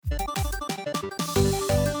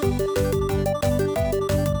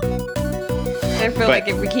I feel like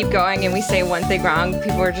if we keep going and we say one thing wrong,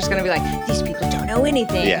 people are just going to be like, these people don't know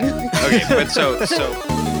anything. Yeah. Okay, but so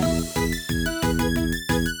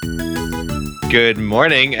good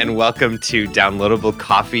morning and welcome to Downloadable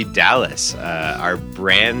Coffee Dallas, our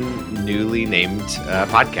brand newly named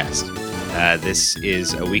podcast. This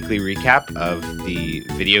is a weekly recap of the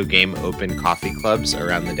video game open coffee clubs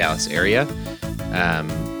around the Dallas area,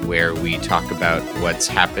 where we talk about what's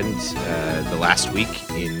happened the last week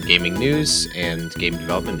in gaming news and game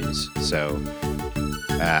development news. So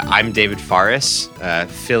I'm David Forrest,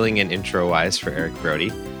 filling in intro-wise for Eric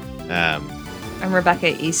Brody. I'm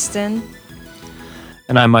Rebecca Easton.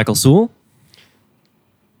 And I'm Michael Sewell.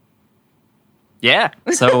 Yeah,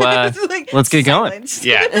 so let's get going.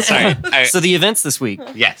 Yeah, sorry. So the events this week.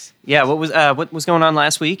 Yes. Yeah, what was going on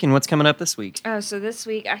last week and what's coming up this week? Oh, so this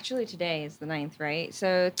week, actually today is the 9th, right?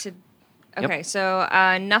 So Yep. So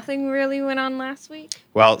nothing really went on last week?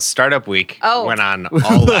 Well, Startup Week Oh. went on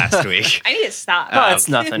all last week. I need to stop. Oh, it's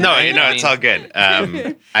nothing. No, right? I it's mean, all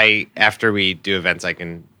good. After we do events, I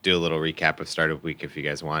can do a little recap of Startup Week if you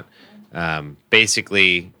guys want.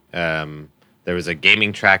 Basically, there was a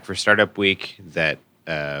gaming track for Startup Week that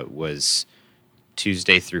was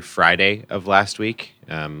Tuesday through Friday of last week.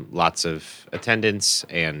 Lots of attendance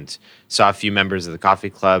and saw a few members of the coffee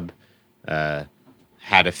club.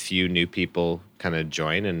 Had a few new people kind of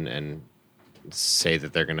join and say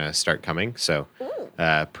that they're going to start coming. So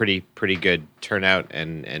pretty good turnout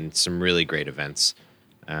and some really great events.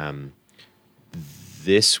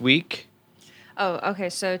 This week... Oh, okay.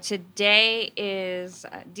 So today is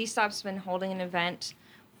D-Stop's been holding an event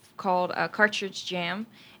called Cartridge Jam,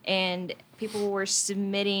 and people were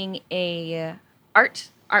submitting a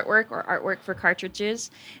artwork for cartridges.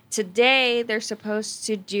 Today they're supposed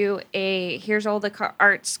to do here's all the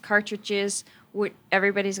cartridges.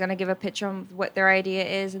 Everybody's going to give a pitch on what their idea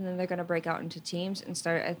is, and then they're going to break out into teams and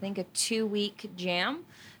start, I think, a 2-week jam.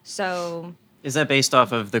 So... Is that based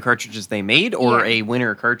off of the cartridges they made or Yeah. a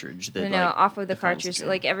winner cartridge? That, No, like, off of the defines cartridge. the jam?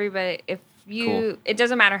 Like everybody, if you, Cool. it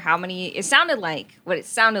doesn't matter how many. It sounded like what it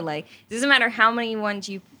sounded like. It doesn't matter how many ones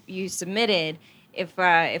you submitted.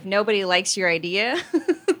 If nobody likes your idea,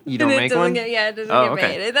 You don't then make it doesn't one? Get, yeah, it doesn't Oh, get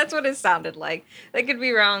okay. made. That's what it sounded like. That could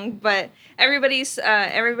be wrong, but everybody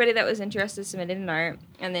that was interested submitted an art,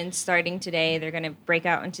 and then starting today, they're gonna break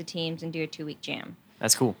out into teams and do a 2-week jam.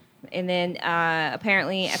 That's cool. And then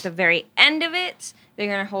apparently at the very end of it, they're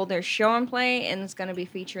going to hold their show and play, and it's going to be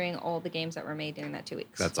featuring all the games that were made during that 2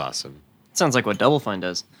 weeks. That's awesome. Sounds like what Double Fine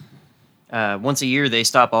does. Once a year, they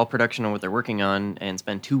stop all production on what they're working on and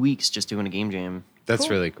spend 2 weeks just doing a game jam. That's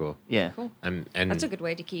Cool. really cool. Yeah. Cool. And That's a good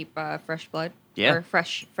way to keep fresh blood. Yeah. Or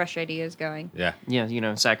fresh ideas going. Yeah.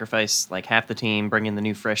 Yeah, sacrifice like half the team, bring in the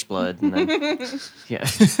new fresh blood, and then yeah.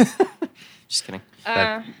 Just kidding.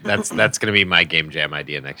 That's going to be my game jam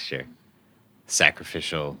idea next year.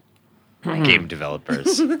 Sacrificial game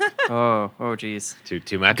developers. Oh, geez.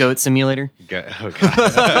 Too much? Goat Simulator. Oh,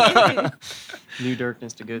 God. New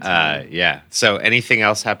Darkness to Goat Simulator. Yeah. So anything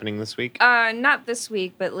else happening this week? Not this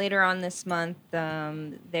week, but later on this month,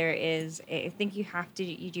 there is. I think you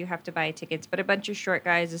do have to buy tickets, but a bunch of short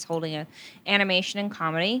guys is holding a animation and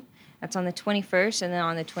comedy. That's on the 21st, and then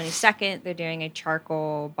on the 22nd, they're doing a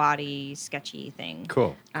charcoal body sketchy thing.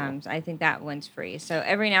 Cool. So I think that one's free. So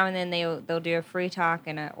every now and then they'll do a free talk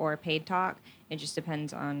or a paid talk. It just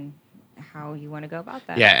depends on how you want to go about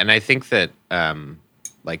that. Yeah, and I think that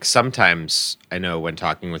like sometimes I know when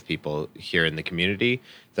talking with people here in the community,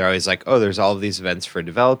 they're always like, "Oh, there's all of these events for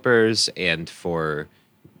developers and for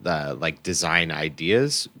the like design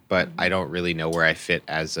ideas, but I don't really know where I fit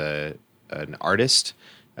as an artist."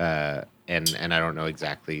 And I don't know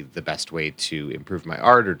exactly the best way to improve my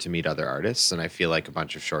art or to meet other artists. And I feel like a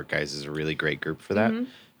bunch of short guys is a really great group for that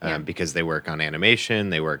Yeah. because they work on animation,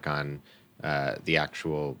 they work on the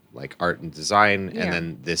actual like art and design, Yeah. and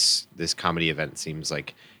then this comedy event seems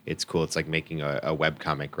like it's cool. It's like making a web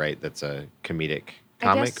comic, right? That's a comedic I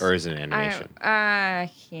comic, guess or is it an animation? I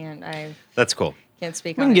That's cool. can't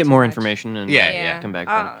speak We on can it get too more much. information and Yeah. come back.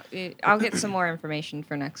 I'll get some more information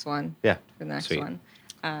for next one. Yeah, For the next sweet. one.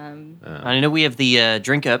 I know we have the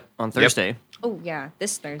drink up on Thursday. Oh, yeah.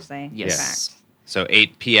 This Thursday. in Yes. fact. So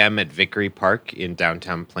 8 p.m. at Vickery Park in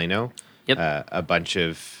downtown Plano. Yep. A bunch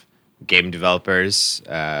of game developers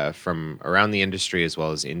from around the industry as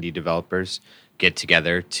well as indie developers get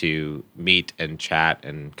together to meet and chat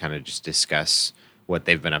and kind of just discuss what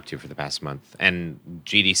they've been up to for the past month. And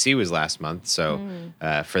GDC was last month, so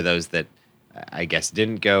for those that I guess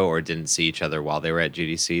didn't go or didn't see each other while they were at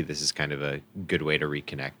GDC, this is kind of a good way to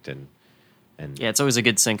reconnect and Yeah, it's always a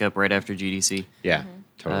good sync up right after GDC. yeah,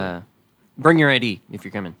 totally. Bring your ID if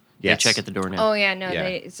you're coming. They Yes. check at the door now. Oh yeah, no, Yeah.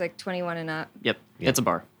 it's like 21 and up. Yep. Yeah. It's a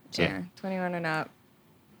bar. So. Yeah, 21 and up.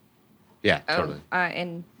 Yeah, Oh, totally.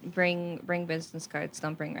 and bring business cards.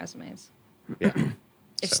 Don't bring resumes. Yeah.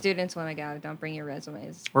 If So- students want to go, don't bring your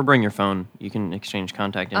resumes. Or bring your phone. You can exchange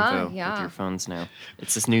contact info yeah. with your phones now.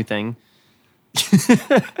 It's this new thing.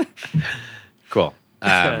 Cool.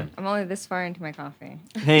 I'm only this far into my coffee.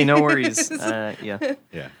 Hey, no worries. Yeah.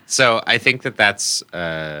 Yeah. So I think that's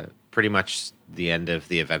pretty much the end of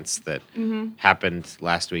the events that happened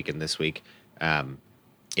last week and this week.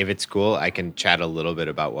 If it's cool, I can chat a little bit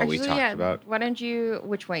about what we Actually, talked yeah, about. Why don't you?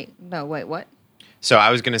 Which way? No, wait, what? So I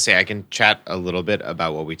was going to say I can chat a little bit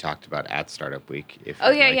about what we talked about at Startup Week. If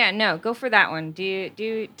Oh you'd yeah, like. yeah. No, go for that one.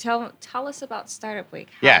 Tell us about Startup Week?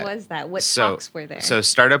 How Yeah. was that? What So- talks were there? So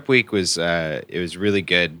Startup Week was it was really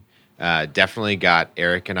good. Definitely got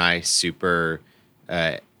Eric and I super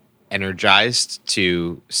energized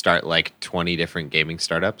to start like 20 different gaming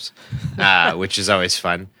startups, which is always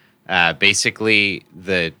fun. Basically,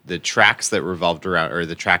 the track that revolved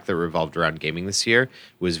around gaming this year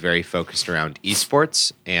was very focused around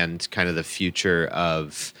esports and kind of the future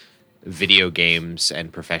of video games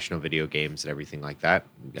and professional video games and everything like that,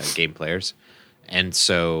 game players. And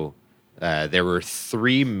so there were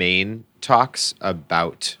 3 main talks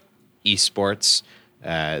about esports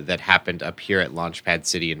that happened up here at Launchpad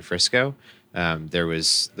City in Frisco.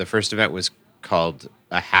 The first event was called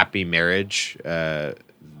A Happy Marriage,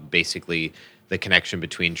 basically the connection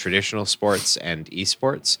between traditional sports and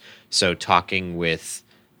esports. So talking with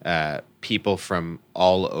people from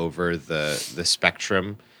all over the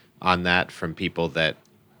spectrum on that, from people that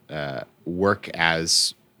work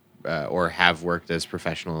as or have worked as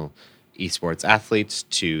professional esports athletes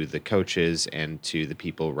to the coaches and to the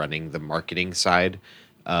people running the marketing side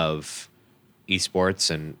of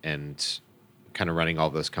esports and kind of running all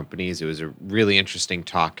those companies. It was a really interesting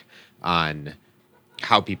talk on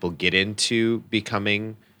how people get into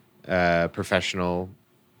becoming professional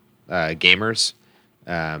gamers,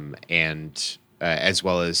 and as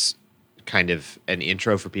well as kind of an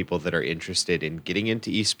intro for people that are interested in getting into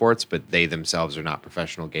esports, but they themselves are not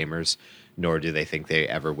professional gamers, nor do they think they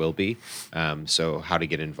ever will be. So how to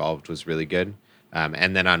get involved was really good.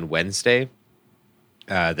 And then on Wednesday,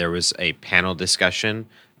 there was a panel discussion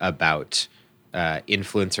about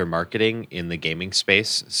influencer marketing in the gaming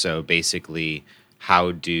space. So basically,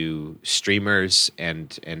 how do streamers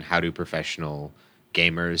and how do professional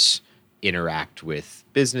gamers interact with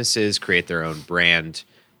businesses, create their own brand,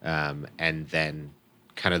 and then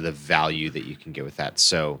kind of the value that you can get with that.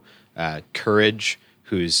 So Courage,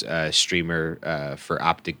 who's a streamer for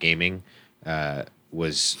Optic Gaming,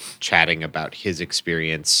 was chatting about his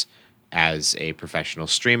experience as a professional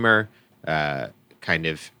streamer, kind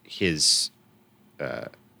of his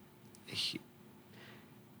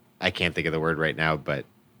I can't think of the word right now, but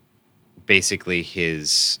basically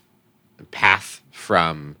his path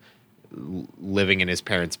from living in his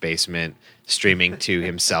parents' basement, streaming to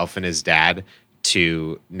himself and his dad,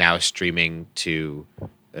 to now streaming to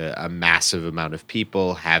a massive amount of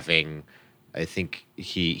people, having, I think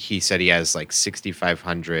he said he has like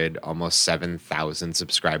 6,500, almost 7,000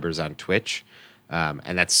 subscribers on Twitch.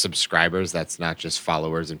 And that's subscribers. That's not just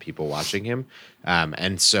followers and people watching him.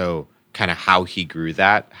 And so kind of how he grew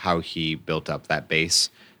that, how he built up that base.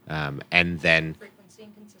 And then Frequency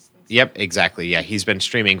and consistency. Yep, exactly. Yeah, he's been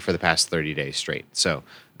streaming for the past 30 days straight. So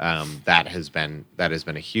that has been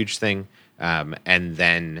a huge thing. And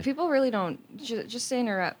then People really don't. Just to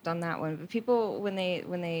interrupt on that one, but people when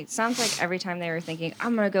they sounds like every time they were thinking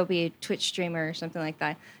I'm gonna go be a Twitch streamer or something like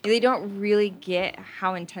that, they don't really get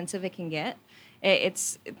how intensive it can get.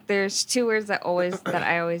 There's 2 words that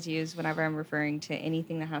I always use whenever I'm referring to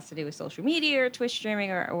anything that has to do with social media or Twitch streaming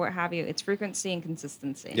or what have you. It's frequency and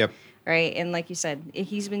consistency. Yep. Right. And like you said,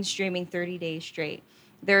 he's been streaming 30 days straight.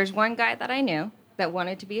 There's one guy that I knew that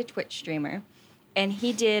wanted to be a Twitch streamer, and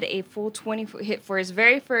he did a full 24 hit for his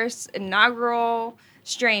very first inaugural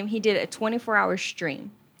stream. He did a 24-hour stream.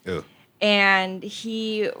 Ooh. And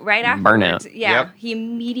he right after Burnout. Yep. he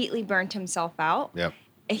immediately burnt himself out. Yep.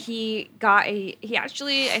 He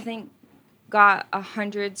actually I think got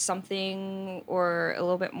 100 something or a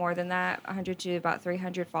little bit more than that, 100 to about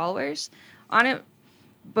 300 followers on it.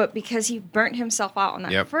 But because he burnt himself out on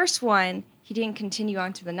that Yep. first one, he didn't continue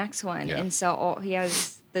on to the next one. Yeah. And so he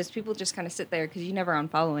has those people just kind of sit there because you never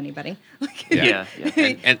unfollow anybody. Yeah.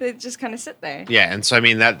 And- They just kind of sit there. Yeah, and so I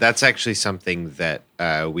mean that's actually something that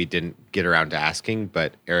we didn't get around to asking,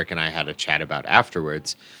 but Eric and I had a chat about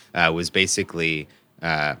afterwards. Was basically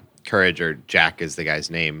Courage, or Jack is the guy's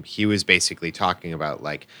name, he was basically talking about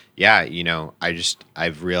like, yeah,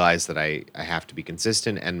 I've realized that I have to be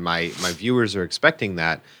consistent, and my viewers are expecting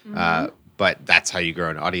that. But that's how you grow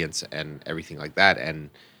an audience and everything like that.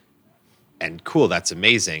 And cool, that's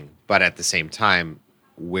amazing. But at the same time,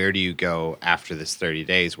 where do you go after this 30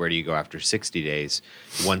 days? Where do you go after 60 days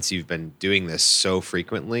once you've been doing this so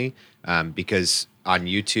frequently? Because on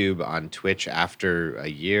YouTube, on Twitch, after a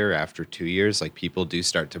year, after 2 years, like people do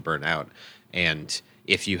start to burn out. And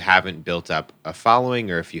if you haven't built up a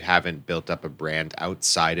following, or if you haven't built up a brand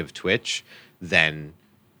outside of Twitch, then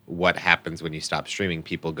what happens when you stop streaming?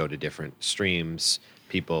 People go to different streams.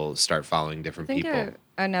 People start following different I think people.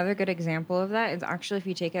 Another good example of that is actually if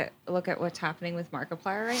you take a look at what's happening with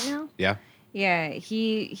Markiplier right now. Yeah. Yeah,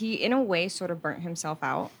 he in a way sort of burnt himself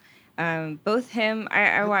out. Both him,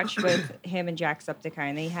 I watched both him and Jacksepticeye,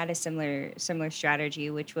 and they had a similar strategy,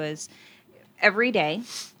 which was every day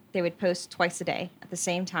they would post twice a day at the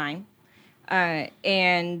same time.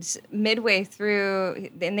 And midway through,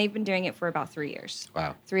 and they've been doing it for about 3 years.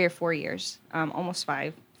 Wow. 3 or 4 years, almost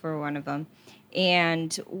 5 for one of them.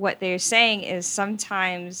 And what they're saying is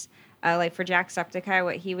sometimes, like for Jacksepticeye,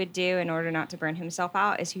 what he would do in order not to burn himself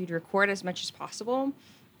out is he would record as much as possible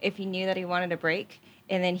if he knew that he wanted a break,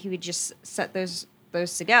 and then he would just set those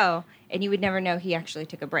to go, and you would never know he actually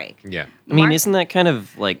took a break. Yeah. I mean, isn't that kind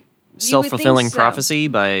of like self-fulfilling so. prophecy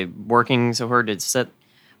by working so hard to set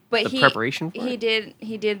But the preparation for he it?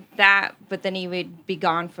 he did that, but then he would be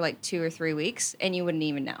gone for like 2 or 3 weeks, and you wouldn't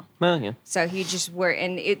even know. Well, yeah. So he just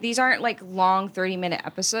these aren't like long 30-minute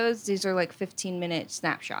episodes. These are like 15-minute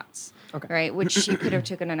snapshots. Okay. Right, which he could have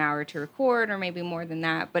taken an hour to record, or maybe more than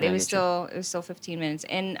that. But I it was get you. still 15 minutes.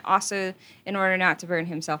 And also, in order not to burn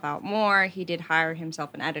himself out more, he did hire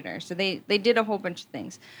himself an editor. So they did a whole bunch of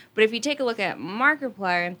things. But if you take a look at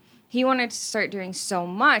Markiplier, he wanted to start doing so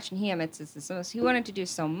much, and he admits this. He wanted to do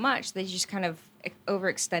so much that he just kind of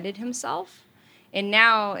overextended himself. And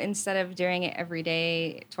now, instead of doing it every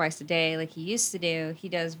day, twice a day, like he used to do, he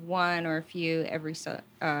does one or a few every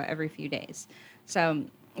few days. So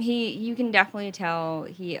you can definitely tell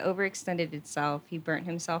he overextended himself. He burnt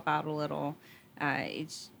himself out a little.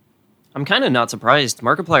 I'm kind of not surprised.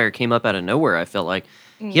 Markiplier came up out of nowhere, I felt like.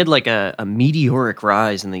 He had like a meteoric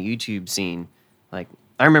rise in the YouTube scene. Like,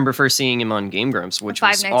 I remember first seeing him on Game Grumps, which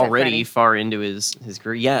Five was Nights at already Freddy's. far into his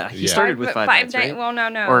career. Yeah, he started with Five Nights, right? Well,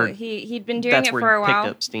 no. Or He'd been doing that's it where for he a picked while.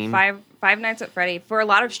 up steam. Five Nights at Freddy. For a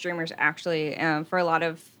lot of streamers, actually, for a lot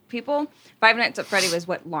of people, Five Nights at Freddy was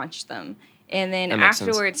what launched them. And then That makes sense.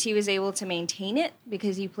 afterwards, he was able to maintain it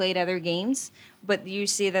because he played other games. But you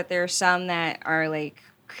see that there are some that are like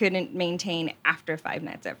couldn't maintain after Five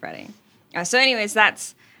Nights at Freddy. So, anyways,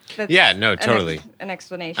 that's Yeah, no, totally. an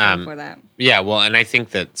explanation for that. Yeah, well, and I think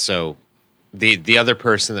that so the other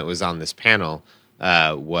person that was on this panel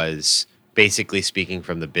was basically speaking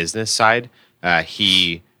from the business side.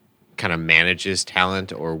 He kind of manages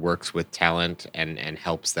talent or works with talent and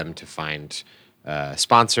helps them to find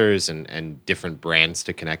sponsors and different brands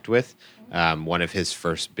to connect with. One of his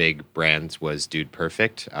first big brands was Dude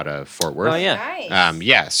Perfect out of Fort Worth. Oh, yeah. Nice.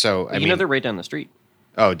 Yeah, so I You mean, know they're right down the street.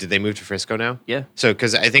 oh, did they move to Frisco now? Yeah. So,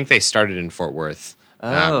 because I think they started in Fort Worth.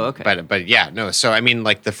 Oh, okay. But yeah, no. So I mean,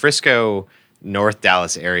 like the Frisco, North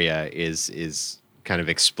Dallas area is kind of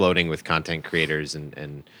exploding with content creators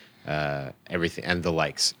and everything and the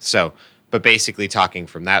likes. So, but basically talking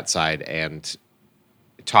from that side and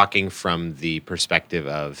talking from the perspective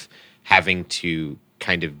of having to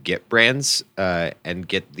kind of get brands and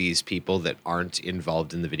get these people that aren't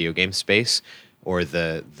involved in the video game space or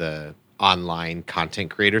the online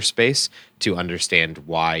content creator space to understand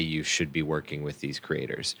why you should be working with these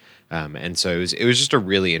creators. And so it was just a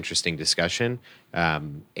really interesting discussion.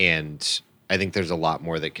 And I think there's a lot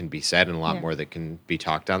more that can be said and a lot more that can be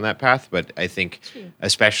talked on that path. But I think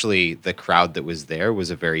especially the crowd that was there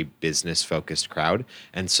was a very business focused crowd.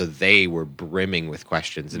 And so they were brimming with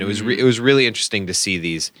questions. And it was really interesting to see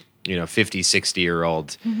these, 50,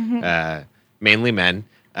 60-year-old, mainly men,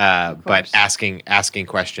 but asking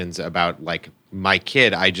questions about like my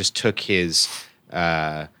kid. I just took his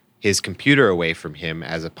computer away from him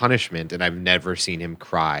as a punishment, and I've never seen him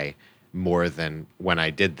cry more than when I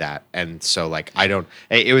did that. And so like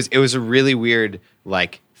it was a really weird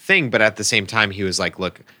like thing, but at the same time he was like,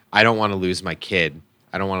 look, I don't want to lose my kid.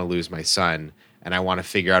 I don't want to lose my son, and I want to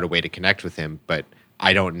figure out a way to connect with him, but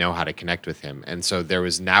I don't know how to connect with him. And so there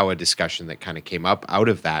was now a discussion that kind of came up out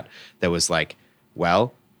of that was like,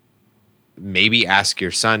 well, maybe ask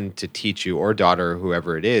your son to teach you, or daughter, or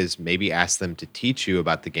whoever it is, maybe ask them to teach you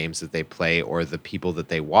about the games that they play or the people that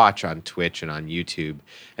they watch on Twitch and on YouTube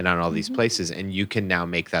and on all these places. And you can now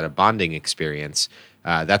make that a bonding experience.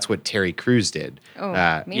 That's what Terry Crews did. Oh,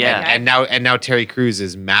 me Yeah. like that. And now Terry Crews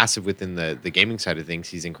is massive within the gaming side of things.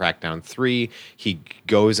 He's in Crackdown 3. He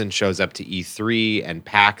goes and shows up to E3 and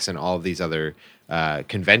PAX and all of these other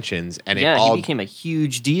conventions, and it all he became a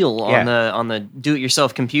huge deal Yeah. on the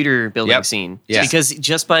do-it-yourself computer building Yep. scene. Yeah. Because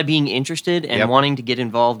just by being interested and Yep. wanting to get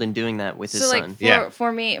involved in doing that with his So like son. Yeah.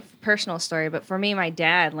 for me, personal story, but for me, my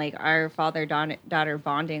dad, like our father-daughter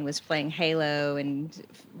bonding was playing Halo and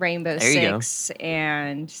Rainbow There you go. Six,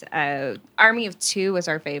 and Army of Two was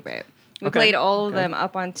our favorite. We Okay. played all of Okay. them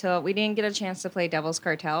up until we didn't get a chance to play Devil's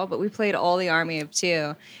Cartel, but we played all the Army of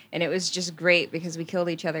Two, and it was just great because we killed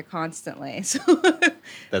each other constantly. So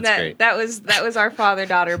That's great. That was our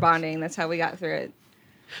father-daughter bonding. That's how we got through it.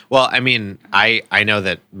 Well, I mean, I know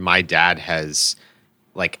that my dad has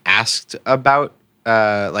like asked about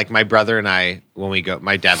like my brother and I when we go.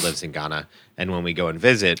 My dad lives in Ghana, and when we go and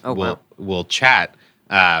visit, Oh, wow. we'll chat.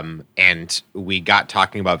 And we got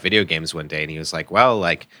talking about video games one day, and he was like, "Well,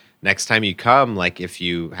 like next time you come, like if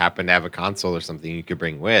you happen to have a console or something you could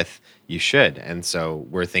bring with, you should." And so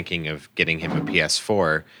we're thinking of getting him a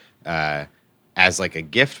PS4 as like a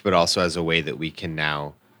gift, but also as a way that we can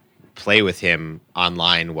now play with him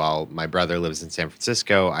online while my brother lives in San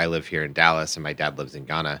Francisco, I live here in Dallas, and my dad lives in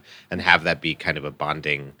Ghana, and have that be kind of a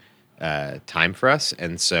bonding time for us.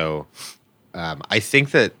 And so I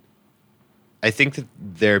think that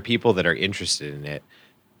there are people that are interested in it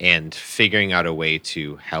and figuring out a way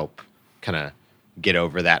to help kind of get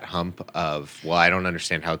over that hump of, well, I don't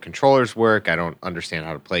understand how controllers work. I don't understand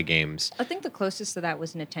how to play games. I think the closest to that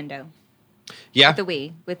was Nintendo. Yeah.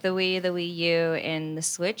 With the Wii U, and the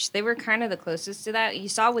Switch, they were kind of the closest to that. You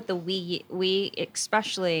saw with the Wii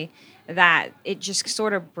especially, that it just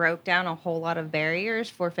sort of broke down a whole lot of barriers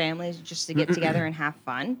for families just to get together and have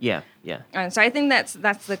fun. Yeah. And so I think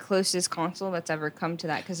that's the closest console that's ever come to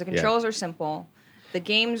that, because the controls are simple. The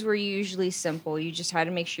games were usually simple. You just had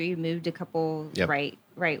to make sure you moved a couple Yep.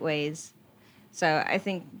 right ways. So I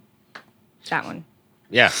think that one.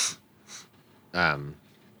 Yeah.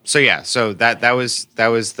 So that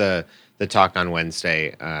was the talk on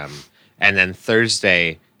Wednesday, and then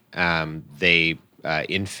Thursday, they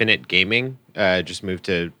Infinite Gaming just moved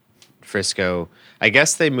to Frisco. I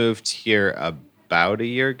guess they moved here about a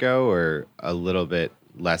year ago or a little bit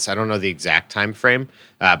less. I don't know the exact time frame,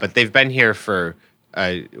 but they've been here for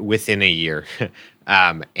within a year,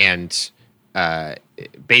 and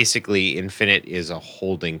basically Infinite is a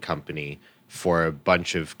holding company for a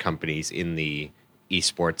bunch of companies in the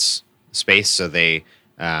esports space. So they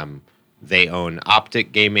own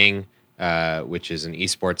Optic Gaming, which is an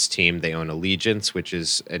esports team. They own Allegiance, which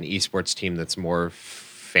is an esports team that's more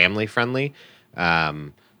family friendly,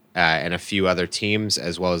 and a few other teams,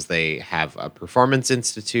 as well as they have a performance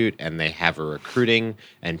institute, and they have a recruiting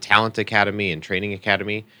and talent academy and training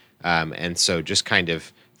academy. And so just kind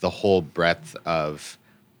of the whole breadth of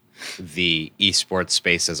the esports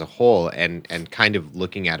space as a whole, and kind of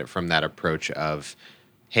looking at it from that approach of,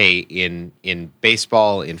 hey, in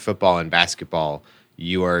baseball, in football, and basketball,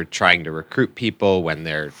 you are trying to recruit people when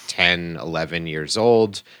they're 10, 11 years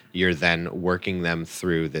old. You're then working them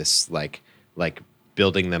through this like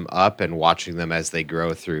building them up and watching them as they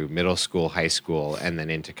grow through middle school, high school, and then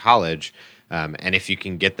into college. And if you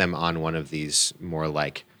can get them on one of these more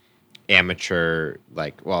like amateur,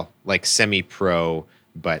 like semi-pro,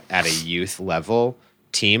 but at a youth level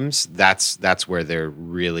teams, that's where they're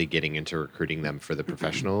really getting into recruiting them for the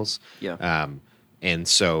professionals. Yeah. And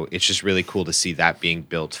so it's just really cool to see that being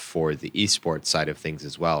built for the esports side of things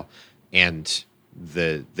as well. And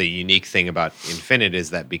the unique thing about Infinite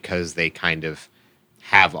is that because they kind of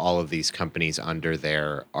have all of these companies under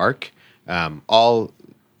their arc, all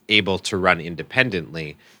able to run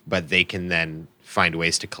independently, but they can then find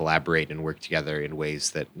ways to collaborate and work together in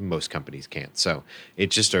ways that most companies can't. So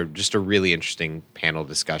it's just a really interesting panel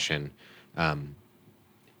discussion. And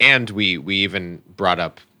we even brought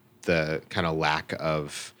up the kind of lack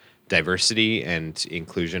of diversity and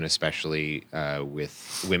inclusion, especially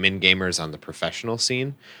with women gamers on the professional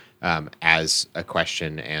scene, as a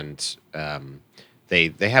question. And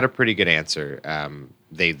they had a pretty good answer.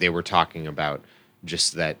 They were talking about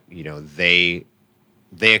just that,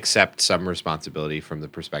 they accept some responsibility from the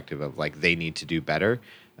perspective of like they need to do better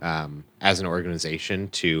as an organization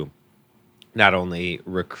to not only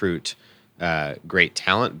recruit great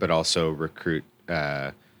talent, but also recruit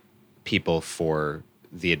people for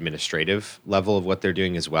the administrative level of what they're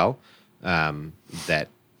doing as well. That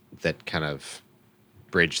that kind of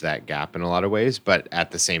bridge that gap in a lot of ways. But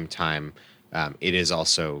at the same time, it is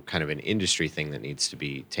also kind of an industry thing that needs to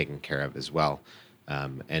be taken care of as well.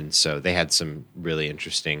 And so they had some really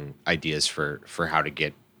interesting ideas for how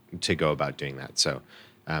to go about doing that. So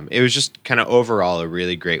it was just kind of overall a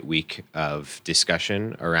really great week of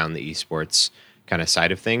discussion around the esports kind of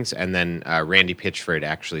side of things. And then Randy Pitchford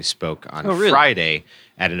actually spoke on Friday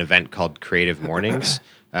at an event called Creative Mornings,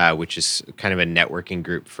 which is kind of a networking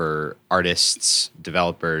group for artists,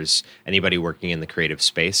 developers, anybody working in the creative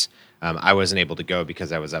space. I wasn't able to go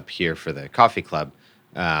because I was up here for the coffee club.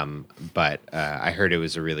 But I heard it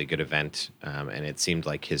was a really good event, and it seemed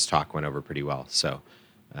like his talk went over pretty well. So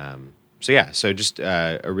just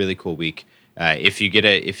a really cool week. If you get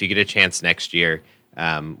a chance next year,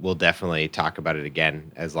 we'll definitely talk about it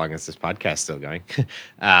again as long as this podcast is still going.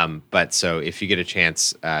 But so if you get a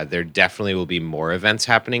chance, there definitely will be more events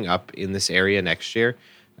happening up in this area next year.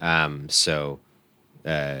 So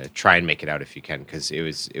try and make it out if you can, because it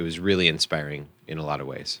was really inspiring in a lot of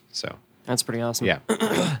ways. So. That's pretty awesome. Yeah.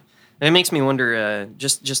 And it makes me wonder,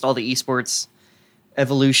 just all the esports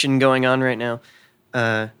evolution going on right now.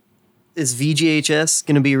 Is VGHS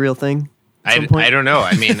going to be a real thing? I don't know.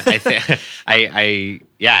 I mean, that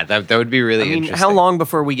would be really interesting. How long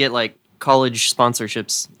before we get like college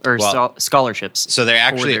sponsorships or scholarships? So there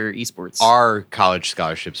actually for their esports are college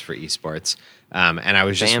scholarships for esports. And I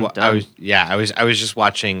was I was just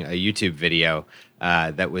watching a YouTube video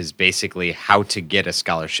that was basically how to get a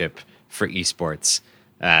scholarship for esports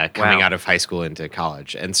coming out of high school into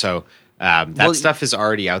college. And so that stuff is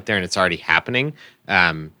already out there and it's already happening.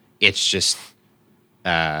 It's just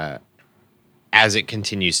as it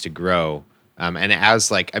continues to grow, and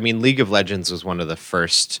as League of Legends was one of the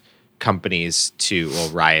first companies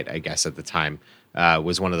Riot, I guess at the time,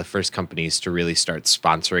 was one of the first companies to really start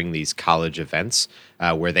sponsoring these college events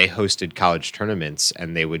where they hosted college tournaments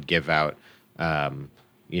and they would give out,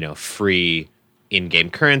 free in-game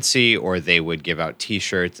currency, or they would give out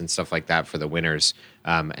T-shirts and stuff like that for the winners.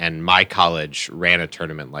 And my college ran a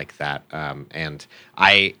tournament like that. And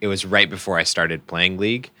it was right before I started playing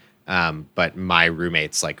League. But my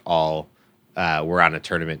roommates all were on a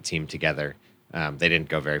tournament team together. They didn't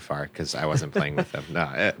go very far because I wasn't playing with them.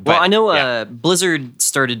 No, I know Blizzard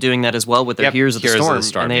started doing that as well with their Heroes of the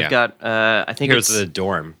Storm. And they've got, I think Heroes of the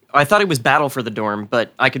Dorm. I thought it was Battle for the Dorm,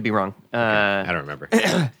 but I could be wrong. I don't remember.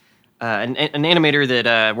 An animator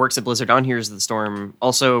that works at Blizzard on Heroes of the Storm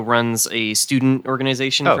also runs a student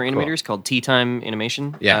organization for animators called Tea Time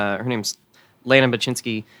Animation. Yeah. Her name's Lana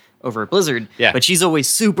Baczynski over at Blizzard. Yeah. But she's always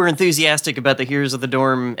super enthusiastic about the Heroes of the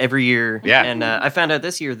Dorm every year. Yeah. And I found out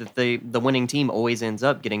this year that the winning team always ends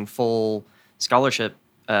up getting full scholarship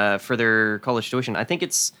for their college tuition. I think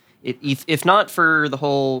if not for the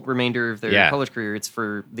whole remainder of their college career, it's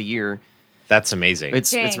for the year. That's amazing.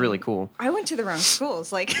 It's really cool. I went to the wrong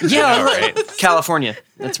schools. Yeah, right. California.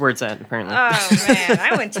 That's where it's at, apparently. Oh, man.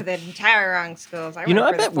 I went to the entire wrong schools. I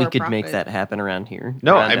bet we could make that happen around here.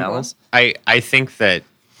 No, Dallas. I think that...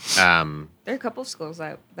 there are a couple schools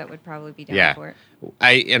that would probably be down for it.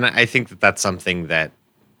 I think that that's something that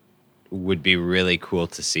would be really cool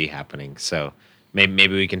to see happening. So maybe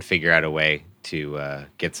we can figure out a way to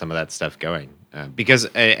get some of that stuff going. Because,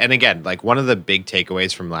 and again, one one of the big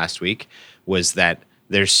takeaways from last week was that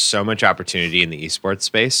there's so much opportunity in the esports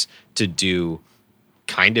space to do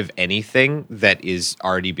kind of anything that is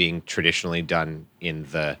already being traditionally done in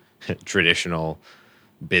the traditional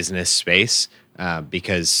business space,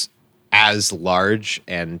 because as large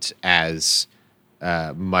and as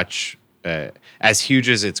much as huge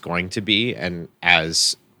as it's going to be, and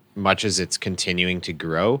as much as it's continuing to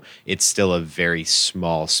grow, it's still a very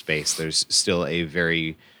small space. There's still a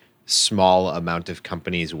very small amount of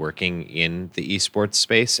companies working in the esports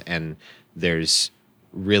space, and there's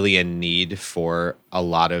really a need for a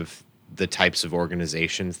lot of the types of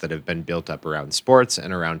organizations that have been built up around sports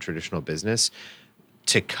and around traditional business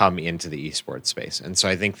to come into the esports space. And so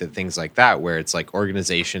I think that things like that, where it's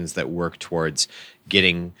organizations that work towards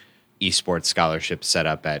getting esports scholarships set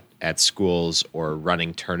up at schools, or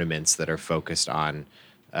running tournaments that are focused on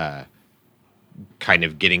kind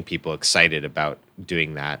of getting people excited about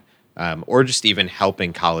doing that, or just even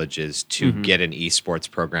helping colleges to get an esports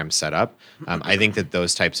program set up. I think that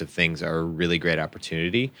those types of things are a really great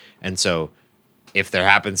opportunity. And so if there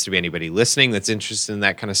happens to be anybody listening that's interested in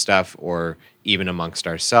that kind of stuff, or even amongst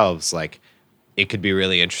ourselves, it could be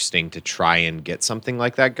really interesting to try and get something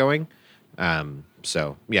like that going.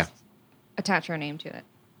 So yeah. Attach our name to it.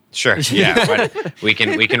 Sure. Yeah. we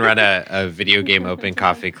can run a video game open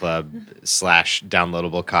coffee club /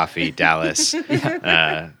 downloadable coffee Dallas.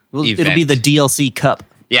 It'll be the DLC Cup.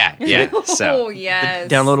 Yeah, yeah. So Oh yes.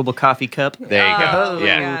 Downloadable coffee cup. there you go. Oh,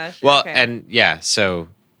 Yeah. gosh, Well, okay. and yeah, so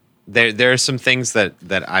there are some things that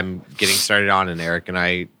I'm getting started on, and Eric and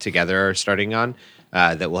I together are starting on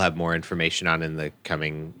that we'll have more information on in the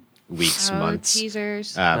coming weeks, months.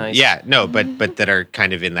 Teasers. Nice. Yeah, no, but that are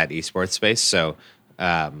kind of in that esports space. So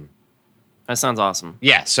That sounds awesome.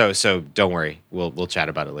 yeah, so don't worry, we'll chat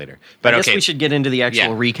about it later. But I guess okay, we should get into the actual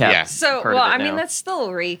Yeah, recap. yeah. So, part well, of it I mean, now. that's still a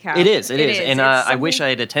recap. It is, and It's I wish something- I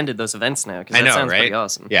had attended those events now because I that know, sounds right? pretty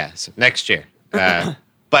awesome. Yeah, so next year.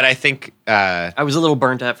 But I think I was a little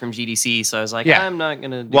burnt out from GDC, so I was like, Yeah. I'm not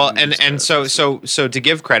gonna. Do well, and stuff. so to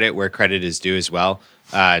give credit where credit is due as well,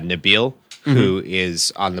 Nabil, who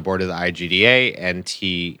is on the board of the IGDA, and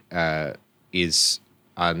he is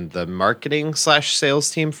on the marketing /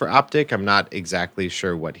 sales team for Optic. I'm not exactly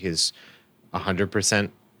sure what his 100%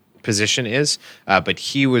 position is, but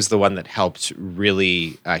he was the one that helped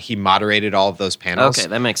really. He moderated all of those panels. Okay,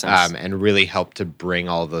 that makes sense. And really helped to bring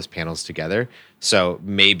all of those panels together. So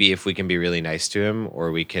maybe if we can be really nice to him,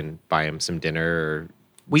 or we can buy him some dinner, or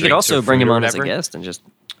we could drinks also or bring food him or on as a whatever. guest and just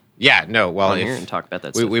Yeah, no. Well, on here if and talk about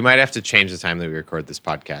that we, stuff. we might have to change the time that we record this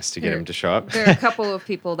podcast to get him to show up. There are a couple of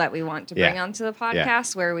people that we want to bring Yeah. onto the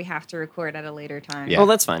podcast where we have to record at a later time. Yeah. Well,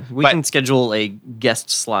 that's fine. We But- can schedule a guest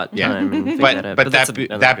slot Yeah. time and figure but that out. but that's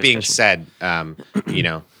that being discussion. said, you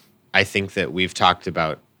know, I think that we've talked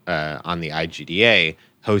about on the IGDA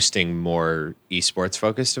hosting more esports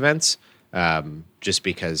focused events, just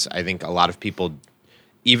because I think a lot of people,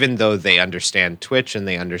 even though they understand Twitch and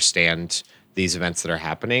they understand these events that are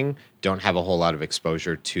happening, don't have a whole lot of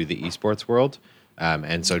exposure to the esports world,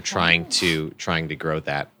 and so trying to grow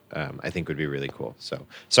that, I think would be really cool. So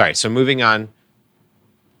sorry. So moving on.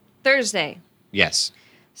 Thursday. Yes.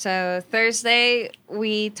 So Thursday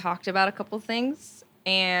we talked about a couple things,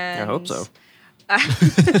 and I hope so.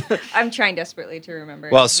 I'm trying desperately to remember.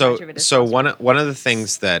 Well, as much of it as possible. one of the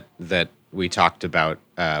things that we talked about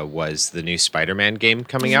was the new Spider-Man game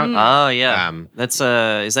coming out. Oh yeah, Um, that's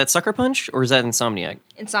is that Sucker Punch or is that Insomniac?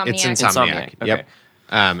 Insomniac. It's Insomniac. Insomniac, Yep. okay.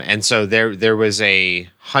 And so there was a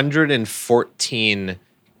 114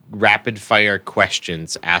 rapid fire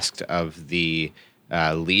questions asked of the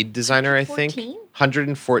lead designer. I think 14?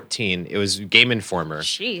 114. It was Game Informer.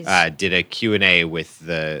 Jeez. Did a Q&A with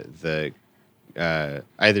the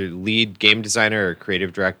either lead game designer or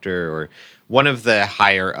creative director or one of the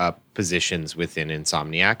higher up positions within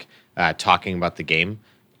Insomniac, talking about the game.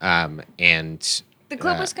 And the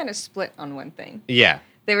club was kind of split on one thing. yeah,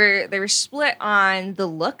 They were split on the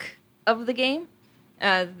look of the game.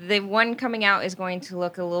 The one coming out is going to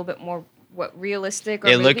look a little bit more realistic or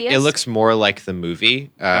it movie-esque. looks more like the movie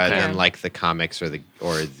Okay. than like the comics or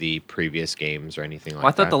the previous games or anything like Well,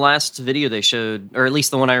 I thought that. the last video they showed, or at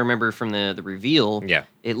least the one I remember from the reveal, Yeah.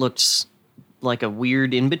 it looked like a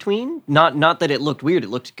weird in between. Not that it looked weird; it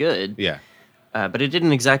looked good. Yeah. But it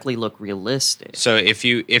didn't exactly look realistic. So if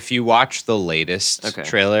you watch the latest Okay.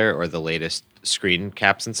 trailer or the latest screen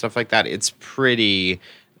caps and stuff like that, it's pretty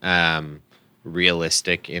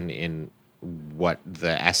realistic in what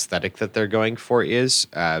the aesthetic that they're going for is.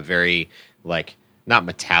 Very like not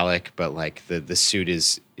metallic, but like the suit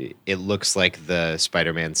is. It looks like the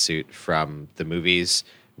Spider-Man suit from the movies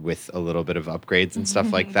with a little bit of upgrades and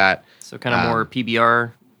stuff like that. So kind of more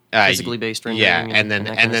PBR, physically based rendering. Yeah, and that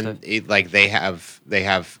then kind of stuff. like they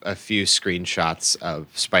have a few screenshots of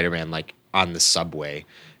Spider-Man like on the subway,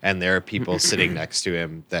 and there are people sitting next to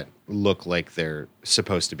him that look like they're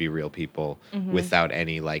supposed to be real people without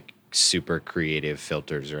any like super creative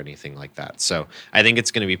filters or anything like that. So I think it's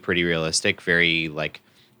going to be pretty realistic, very like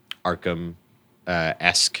Arkham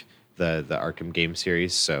esque, the Arkham game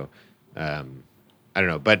series. So I don't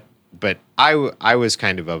know, but I was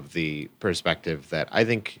kind of the perspective that I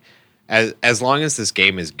think as long as this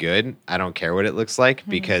game is good, I don't care what it looks like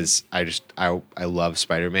because I love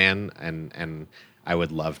Spider-Man and I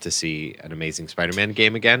would love to see an amazing Spider-Man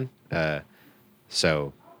game again.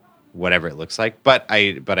 So whatever it looks like, but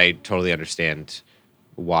I totally understand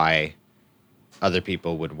why other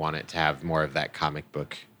people would want it to have more of that comic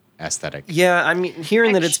book aesthetic. Yeah, I mean,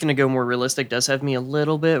 hearing that it's going to go more realistic does have me a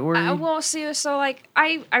little bit worried. Well, see, so like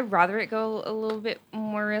I'd rather it go a little bit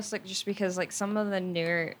more realistic, just because like some of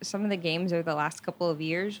the games over the last couple of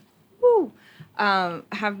years,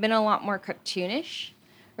 have been a lot more cartoonish,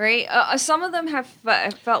 right? Some of them have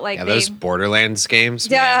felt like Yeah, those Borderlands games.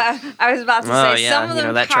 man. Yeah, I was about to Oh, say yeah, some of you know,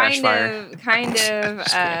 them that trash fire.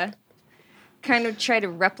 kind of try to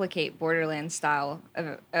replicate Borderlands style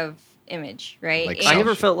of image, right? Like And- I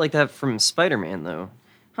never felt like that from Spider-Man, though.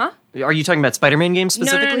 Huh? Are you talking about Spider-Man games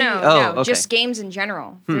specifically? No, Oh, no, okay. just games in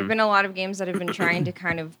general. There have been a lot of games that have been trying to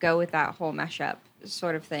kind of go with that whole mashup,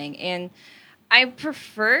 sort of thing. And I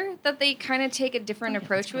prefer that they kind of take a different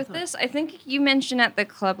approach with this. I think you mentioned at the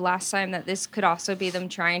club last time that this could also be them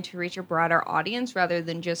trying to reach a broader audience rather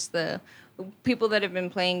than just the people that have been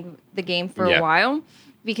playing the game for a while,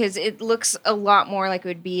 because it looks a lot more like it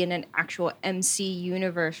would be in an actual MC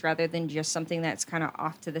universe rather than just something that's kind of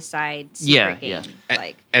off to the side secret game.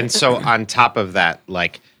 And so on top of that,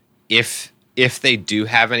 like if they do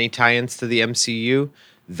have any tie-ins to the MCU,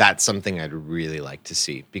 that's something I'd really like to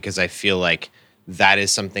see, because I feel like that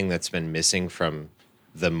is something that's been missing from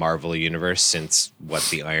the Marvel universe since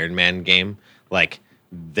the Iron Man game. Like,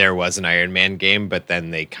 there was an Iron Man game, but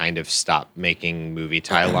then they kind of stopped making movie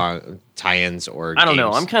tie-ins or I don't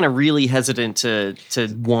know. I'm kind of really hesitant to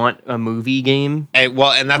want a movie game. And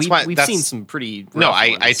that's why we've seen some pretty rough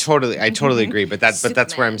ones. I totally agree, but that's where I'm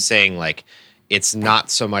Superman. saying, like, it's not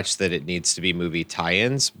so much that it needs to be movie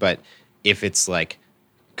tie-ins, but if it's like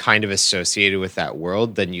kind of associated with that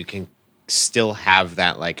world, then you can still have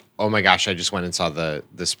that, like, oh my gosh, I just went and saw the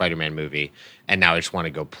Spider-Man movie and now I just want to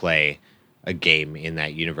go play a game in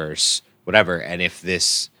that universe, whatever. And if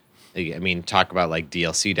this, I mean, talk about like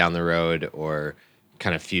DLC down the road or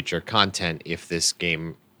kind of future content, if this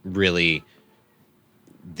game really,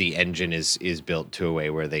 the engine is built to a way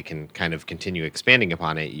where they can kind of continue expanding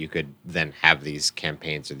upon it, you could then have these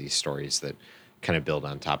campaigns or these stories that kind of build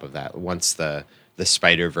on top of that. Once the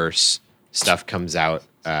Spider-Verse stuff comes out,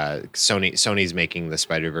 Sony's making the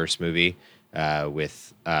Spider-Verse movie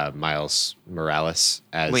with Miles Morales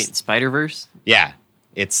as... Wait, Spider-Verse? Yeah,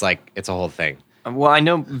 it's a whole thing. Well, I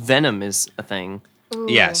know Venom is a thing. Ooh,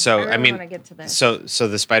 Yeah, so I really I mean, wanna get to this. so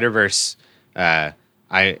the Spider-Verse,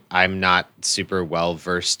 I'm not super well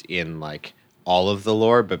versed in like all of the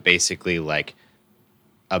lore, but basically like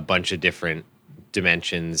a bunch of different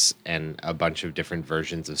dimensions and a bunch of different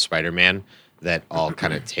versions of Spider-Man that all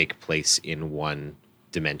kind of take place in one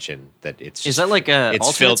dimension. That it's just, Is that like a it's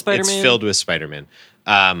alternate filled Spider-Man? It's filled with Spider-Man.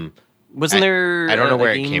 Wasn't there? I don't know a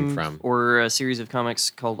where it game came from. or a series of comics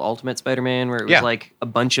called Ultimate Spider-Man, where it was Yeah. like a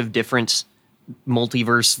bunch of different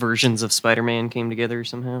multiverse versions of Spider-Man came together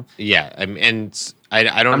somehow. Yeah, and I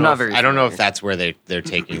don't I'm know. not If, very I don't know if familiar. that's where they're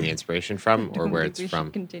taking the inspiration from or where We it's should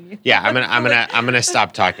from. Continue. Yeah, I'm gonna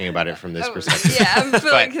stop talking about it from this perspective. Yeah, I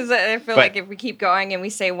feel But- because I feel but- like if we keep going and we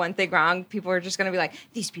say one thing wrong, people are just going to be like,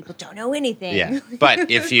 "These people don't know anything." Yeah,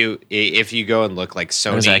 but if you go and look, like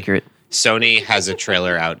That was accurate. Sony has a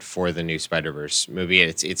trailer out for the new Spider-Verse movie.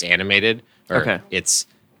 It's animated. Or Okay. It's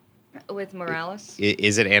With Morales.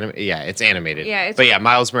 is it animated? Yeah, it's animated. Yeah, it's- but yeah,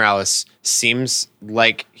 Miles Morales seems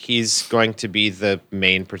like he's going to be the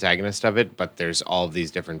main protagonist of it. But there's all of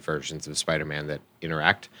these different versions of Spider-Man that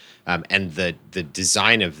interact, and the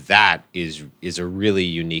design of that is a really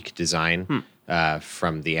unique design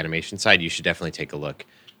from the animation side. You should definitely take a look.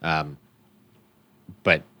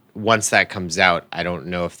 But once that comes out, I don't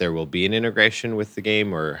know if there will be an integration with the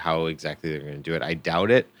game or how exactly they're going to do it. I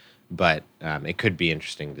doubt it, but it could be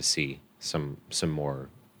interesting to see some more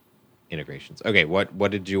integrations. Okay,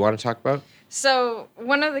 what did you want to talk about? So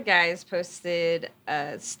one of the guys posted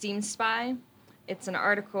Steam Spy. It's an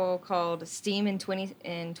article called "Steam in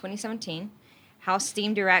 2017: How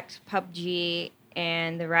Steam Direct, PUBG,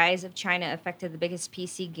 and the Rise of China Affected the Biggest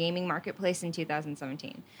PC Gaming Marketplace in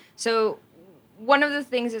 2017." So one of the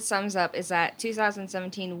things it sums up is that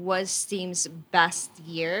 2017 was Steam's best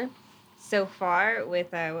year so far,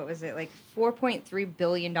 with what was it, like $4.3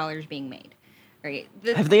 billion being made. Right?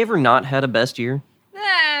 Have they ever not had a best year?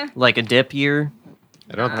 Like a dip year?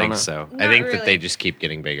 I don't think know. so. I Not think that really. they just keep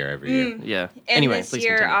getting bigger every year. Yeah. And Anyway, this please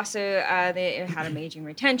year continue. also they had amazing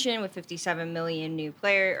retention with 57 million new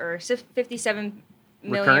 57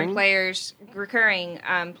 million Recurring? players recurring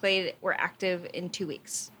were active in 2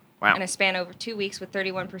 weeks. Wow. In a span over 2 weeks, with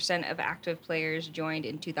 31% of active players joined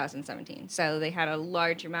in 2017. So they had a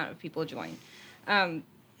large amount of people join.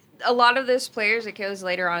 A lot of those players, it goes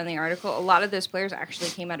later on in the article, a lot of those players actually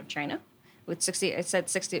came out of China. With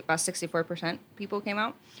about 64% people came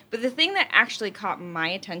out. But the thing that actually caught my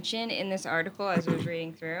attention in this article as I was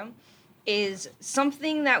reading through is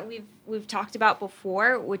something that we've talked about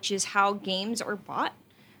before, which is how games are bought.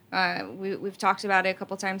 We've talked about it a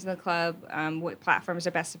couple times in the club, what platforms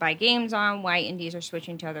are best to buy games on, why indies are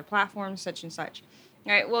switching to other platforms, such and such.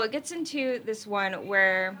 All right, well, it gets into this one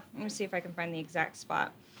where, let me see if I can find the exact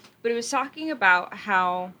spot, but it was talking about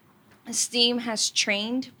how Steam has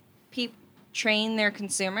trained their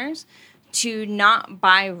consumers to not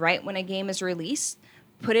buy right when a game is released,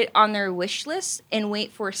 put it on their wish list, and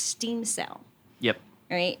wait for a Steam sale. Yep.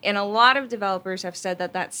 Right? And a lot of developers have said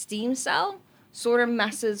that Steam sale sort of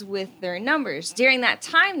messes with their numbers. During that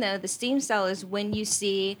time, though, the Steam sale is when you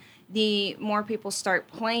see the more people start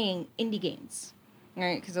playing indie games,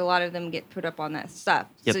 right? Because a lot of them get put up on that stuff.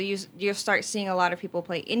 Yep. So you'll start seeing a lot of people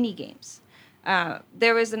play indie games.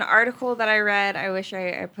 There was an article that I read. I wish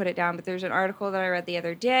I put it down, but there's an article that I read the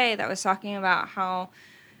other day that was talking about how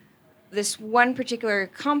this one particular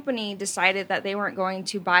company decided that they weren't going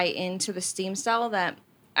to buy into the Steam sale, that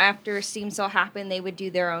after Steam sale happened, they would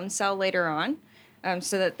do their own sale later on,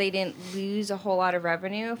 so that they didn't lose a whole lot of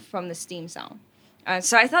revenue from the Steam sale.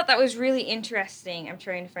 So I thought that was really interesting. I'm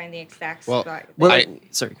trying to find the exact spot.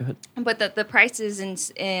 Sorry, go ahead. But that the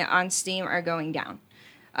prices on Steam are going down,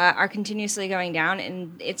 are continuously going down,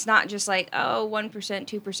 and it's not just like 1%,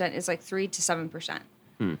 2%. It's like 3 to 7%.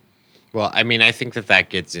 Well, I mean, I think that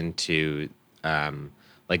gets into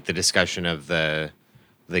like the discussion of the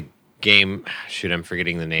game. Shoot, I'm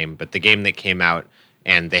forgetting the name, but the game that came out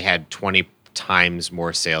and they had 20 times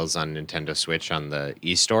more sales on Nintendo Switch on the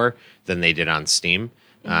eStore than they did on Steam.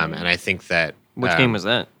 And I think that which game was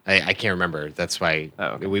that? I can't remember. That's why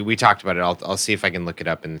we talked about it. I'll see if I can look it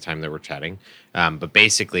up in the time that we're chatting. But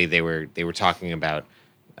basically, they were talking about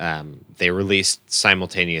they released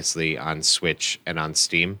simultaneously on Switch and on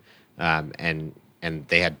Steam. And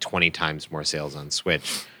they had 20 times more sales on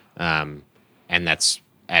Switch, and that's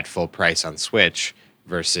at full price on Switch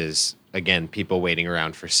versus, again, people waiting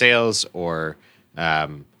around for sales or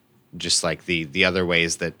just like the other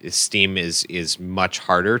ways that Steam is much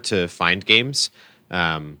harder to find games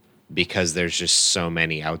because there's just so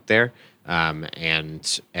many out there,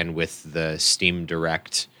 and with the Steam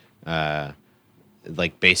Direct,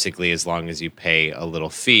 like basically as long as you pay a little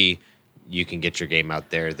fee, you can get your game out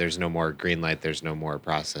there. There's no more green light. There's no more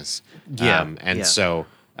process. So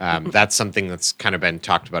that's something that's kind of been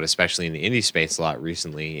talked about, especially in the indie space a lot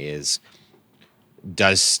recently, is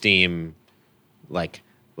does Steam, like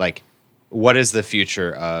what is the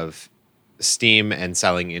future of Steam and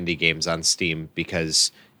selling indie games on Steam?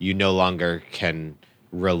 Because you no longer can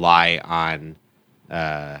rely on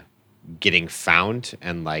getting found,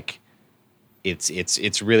 and like,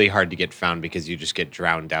 it's really hard to get found because you just get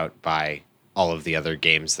drowned out by all of the other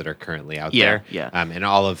games that are currently out there. And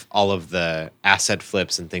all of the asset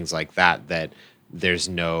flips and things like that there's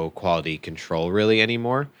no quality control really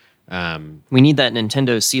anymore. We need that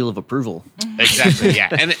Nintendo seal of approval. Exactly.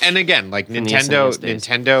 Yeah. And again, like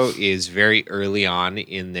Nintendo is very early on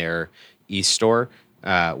in their eStore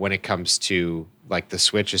when it comes to like the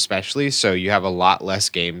Switch especially. So you have a lot less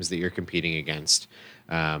games that you're competing against.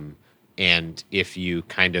 And if you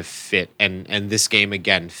kind of fit, and this game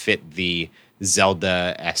again fit the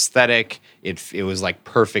Zelda aesthetic, it was like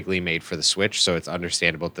perfectly made for the Switch, so it's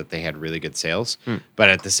understandable that they had really good sales. But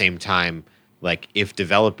at the same time, like if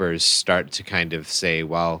developers start to kind of say,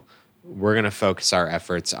 well, we're going to focus our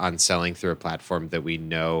efforts on selling through a platform that we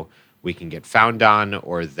know we can get found on,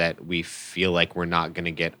 or that we feel like we're not going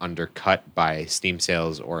to get undercut by Steam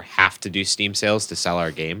sales or have to do Steam sales to sell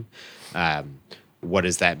our game. What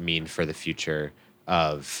does that mean for the future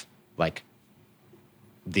of like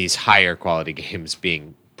these higher quality games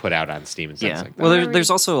being put out on Steam and things like that? Well,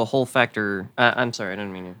 there's also a whole factor. I'm sorry, I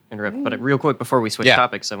didn't mean to interrupt, but real quick before we switch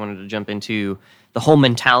topics, I wanted to jump into the whole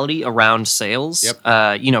mentality around sales. Yep.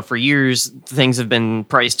 For years, things have been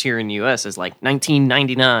priced here in the U.S. as like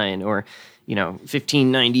 $19.99 or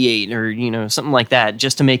 $15.98 or something like that,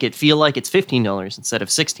 just to make it feel like it's $15 instead of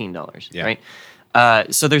 $16.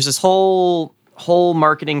 Right? So there's this whole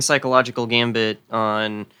marketing psychological gambit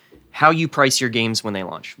on how you price your games when they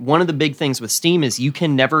launch. One of the big things with Steam is you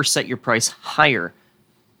can never set your price higher,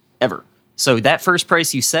 ever. So that first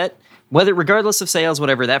price you set, regardless of sales,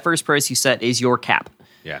 whatever, that first price you set is your cap.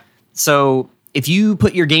 Yeah. So if you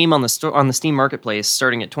put your game on the Steam Marketplace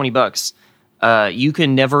starting at $20, you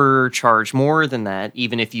can never charge more than that,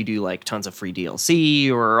 even if you do like tons of free DLC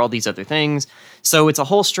or all these other things. So it's a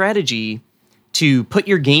whole strategy to put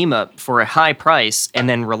your game up for a high price and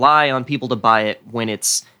then rely on people to buy it when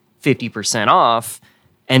it's 50% off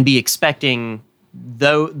and be expecting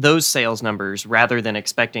those sales numbers rather than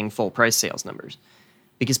expecting full price sales numbers.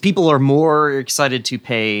 Because people are more excited to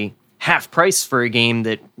pay half price for a game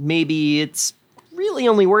that maybe it's really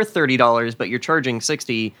only worth $30, but you're charging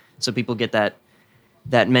 $60, so people get that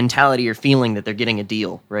mentality or feeling that they're getting a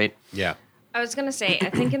deal, right? Yeah. I was going to say, I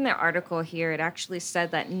think in the article here, it actually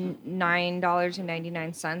said that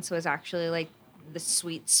 $9.99 was actually like the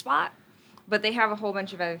sweet spot. But they have a whole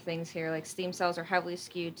bunch of other things here, like Steam sales are heavily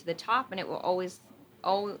skewed to the top, and it will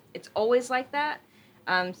it's always like that.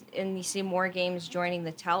 And you see more games joining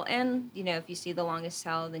the tail end. If you see the longest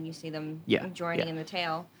tail, then you see them joining in the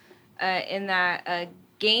tail. In that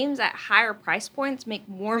games at higher price points make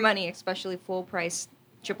more money, especially full price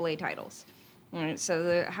AAA titles. All right, so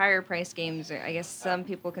the higher price games, I guess some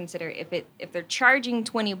people consider if they're charging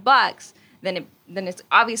 $20, then it's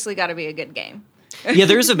obviously got to be a good game. Yeah,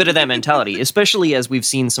 there's a bit of that mentality, especially as we've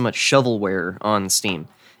seen so much shovelware on Steam.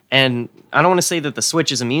 And I don't want to say that the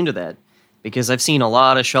Switch is immune to that, because I've seen a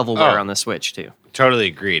lot of shovelware on the Switch too. Totally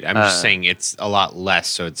agreed. I'm just saying it's a lot less,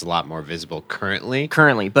 so it's a lot more visible currently.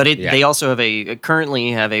 But they also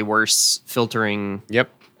currently have a worse filtering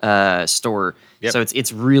store. Yep. So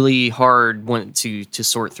it's really hard to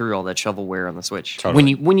sort through all that shovelware on the Switch.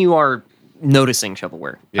 Totally. When you are noticing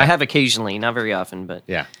shovelware. Yeah. I have occasionally, not very often, but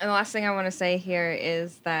yeah. And the last thing I want to say here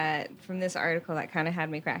is that from this article that kind of had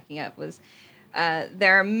me cracking up was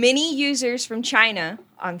there are many users from China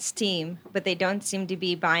on Steam, but they don't seem to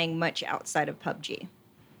be buying much outside of PUBG.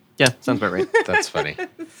 Yeah, sounds about right. That's funny.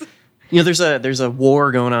 You know, there's a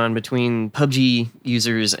war going on between PUBG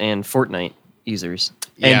users and Fortnite users,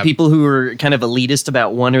 and people who are kind of elitist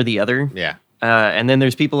about one or the other. Yeah. And then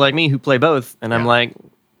there's people like me who play both, and I'm like,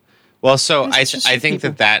 well, so I think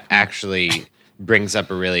that actually brings up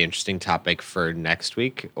a really interesting topic for next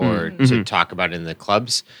week, or to talk about in the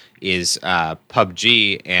clubs, is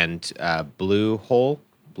PUBG and Bluehole.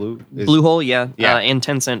 Bluehole, yeah. And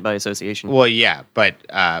Tencent by association. Well, yeah, but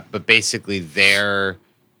basically their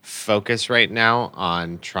focus right now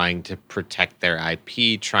on trying to protect their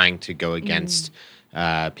IP, trying to go against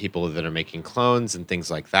people that are making clones and things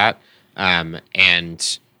like that,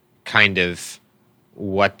 and kind of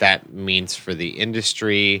what that means for the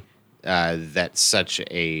industry, that such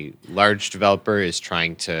a large developer is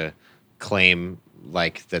trying to claim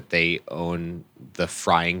like that they own the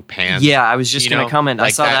frying pan. Yeah, I was just going to comment. Like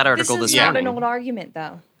I saw that article this this is morning. not an old argument,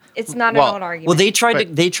 though. It's not an old argument. Well, they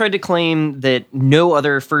tried to claim that no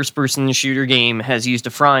other first-person shooter game has used a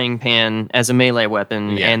frying pan as a melee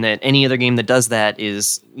weapon, and that any other game that does that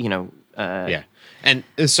is, yeah. And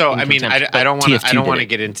so, I mean, I don't want to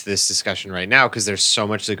get into this discussion right now because there's so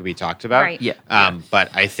much that could be talked about. Right. Yeah.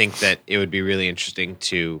 But I think that it would be really interesting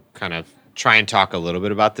to kind of try and talk a little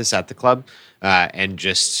bit about this at the club, and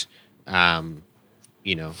just,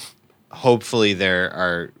 hopefully there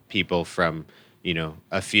are people from,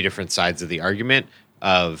 a few different sides of the argument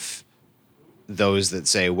of those that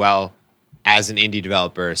say, well, as an indie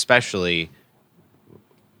developer, especially,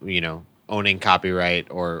 owning copyright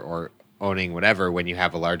or owning whatever, when you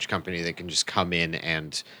have a large company that can just come in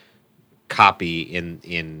and copy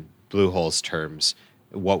in Bluehole's terms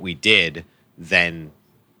what we did, then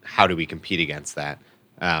how do we compete against that?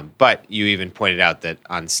 But you even pointed out that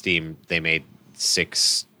on Steam they made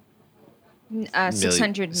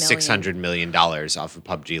 $600 million off of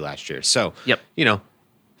PUBG last year. So,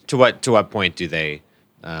 to what point do they?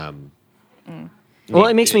 Well,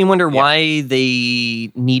 it makes me wonder why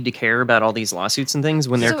they need to care about all these lawsuits and things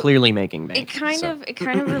when they're clearly making bank. It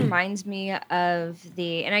kind of reminds me of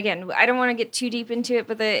and again, I don't want to get too deep into it,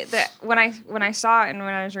 but when I saw it and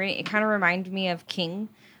when I was reading it, kind of reminded me of King,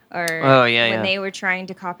 or when they were trying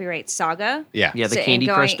to copyright Saga. Yeah, the Candy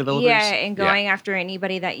Crush developers. Yeah, and going after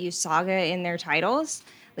anybody that used Saga in their titles.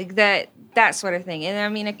 Like that sort of thing. And I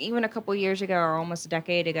mean, even a couple years ago, or almost a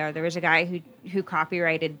decade ago, there was a guy who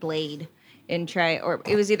copyrighted Blade. Or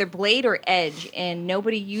it was either Blade or Edge, and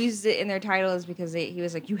nobody used it in their titles because he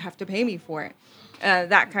was like, "You have to pay me for it,"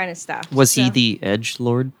 that kind of stuff. Was he the Edge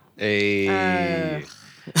Lord? Okay,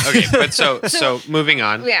 but so moving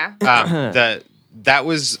on. Yeah. That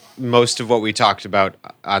was most of what we talked about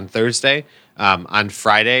on Thursday. On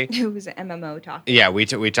Friday, it was an MMO talk. Yeah, we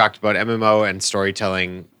talked about MMO and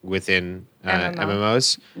storytelling within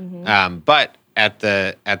MMOs. Mm-hmm. But at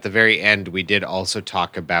the very end, we did also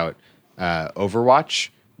talk about Overwatch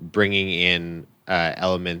bringing in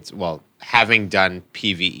elements. Well, having done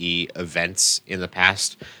PvE events in the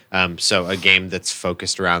past, so a game that's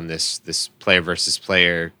focused around this player versus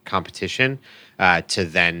player competition, to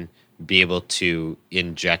then be able to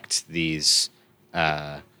inject these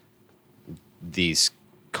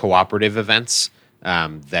cooperative events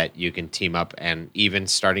that you can team up, and even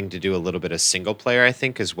starting to do a little bit of single player, I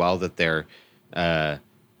think, as well, that they're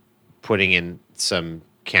putting in some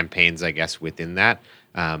campaigns, I guess, within that.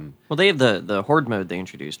 Well, they have the horde mode they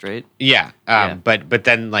introduced, right? Yeah. But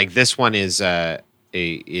then like this one is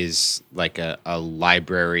like a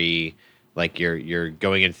library, like you're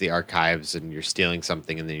going into the archives and you're stealing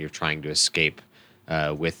something and then you're trying to escape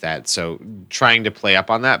with that. So trying to play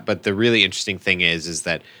up on that. But the really interesting thing is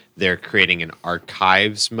that they're creating an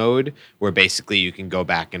archives mode where basically you can go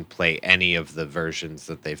back and play any of the versions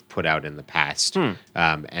that they've put out in the past.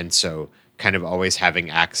 And so kind of always having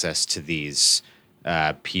access to these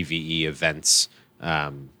PvE events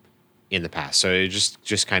in the past. So it's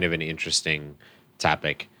just kind of an interesting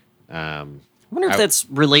topic. I wonder if that's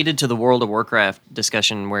related to the World of Warcraft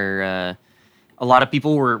discussion where a lot of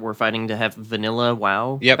people were fighting to have vanilla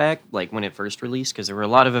WoW back, like when it first released, because there were a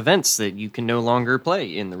lot of events that you can no longer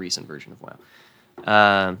play in the recent version of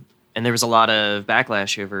WoW. And there was a lot of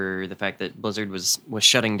backlash over the fact that Blizzard was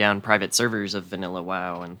shutting down private servers of vanilla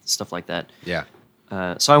WoW and stuff like that. Yeah.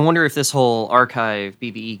 So I wonder if this whole archive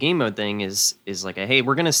PvE game mode thing is like hey,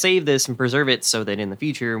 we're going to save this and preserve it so that in the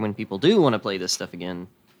future, when people do want to play this stuff again,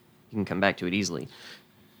 you can come back to it easily.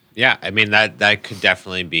 Yeah, I mean that could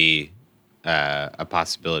definitely be a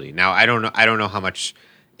possibility. Now I don't know how much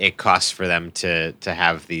it costs for them to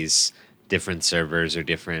have these different servers or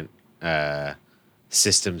different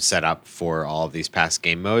systems set up for all of these past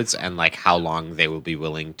game modes, and like how long they will be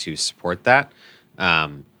willing to support that.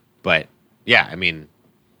 But yeah, I mean,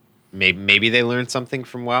 maybe they learned something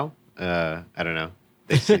from WoW. I don't know.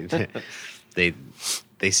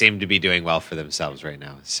 They seem to be doing well for themselves right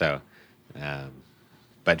now. So,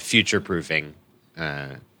 but future proofing,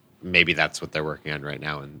 maybe that's what they're working on right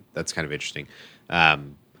now, and that's kind of interesting.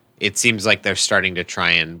 It seems like they're starting to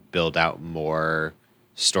try and build out more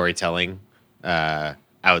storytelling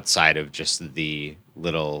outside of just the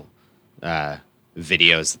little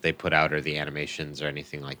videos that they put out or the animations or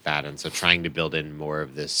anything like that. And so trying to build in more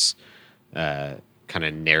of this kind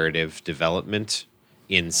of narrative development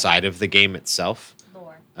inside of the game itself.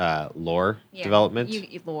 Lore development.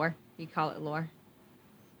 Lore. You call it lore.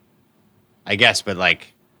 I guess, but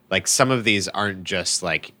like some of these aren't just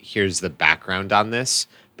like, here's the background on this,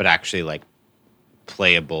 but actually like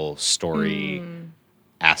playable story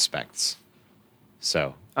aspects.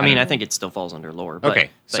 So I mean, I think it still falls under lore. But, okay,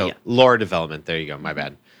 so yeah. Lore development. There you go. My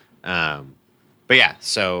bad. But yeah,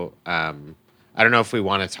 so I don't know if we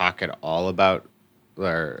want to talk at all about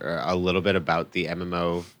or a little bit about the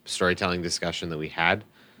MMO storytelling discussion that we had.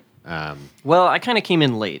 Well, I kind of came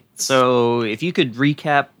in late, so if you could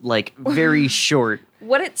recap, like very short.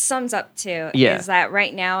 What it sums up to is that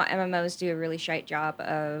right now MMOs do a really shite job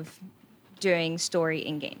of doing story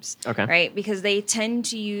in games. Okay. Right? Because they tend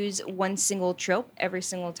to use one single trope every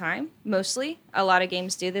single time, mostly. A lot of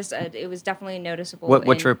games do this. It was definitely noticeable.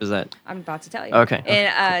 What trope is that? I'm about to tell you. Okay.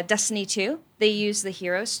 In Destiny 2, they use the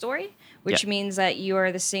hero story, which means that you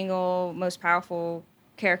are the single most powerful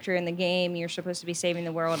character in the game. You're supposed to be saving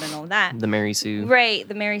the world and all that. The Mary Sue. Right,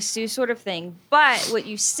 the Mary Sue sort of thing. But what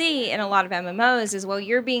you see in a lot of MMOs is, well,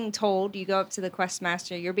 you're being told, you go up to the quest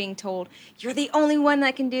master, you're being told, you're the only one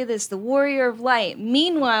that can do this, the warrior of light.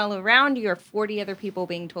 Meanwhile, around you are 40 other people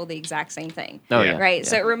being told the exact same thing. Oh, yeah. Right, yeah.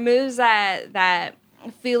 so it removes that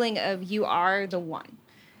feeling of you are the one.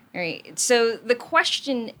 Right. So the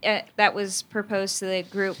question that was proposed to the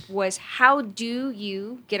group was, how do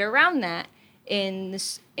you get around that in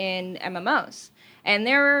MMOs? And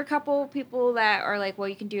there were a couple people that are like, well,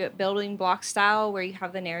 you can do it building block style, where you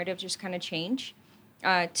have the narrative just kind of change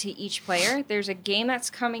to each player. There's a game that's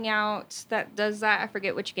coming out that does that. I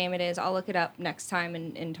forget which game it is. I'll look it up next time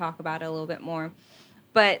and talk about it a little bit more.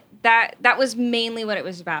 But that was mainly what it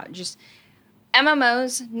was about. Just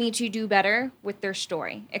MMOs need to do better with their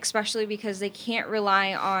story, especially because they can't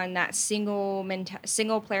rely on that single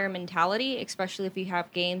player mentality, especially if you have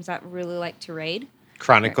games that really like to raid.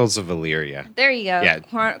 Chronicles of Illyria. There you go. Yeah.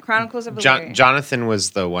 Chronicles of Illyria. Jonathan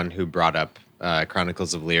was the one who brought up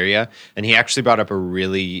Chronicles of Illyria, and he actually brought up a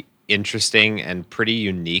really interesting and pretty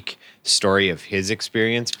unique story of his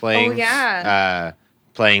experience playing. Oh, yeah.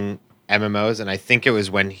 Playing MMOs, and I think it was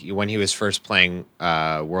when he was first playing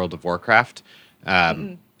World of Warcraft.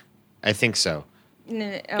 I think so.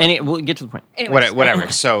 And we'll get to the point. Anyways.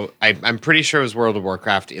 Whatever. So I'm pretty sure it was World of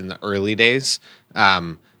Warcraft in the early days.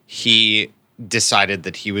 He decided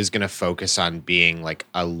that he was going to focus on being like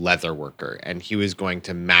a leather worker, and he was going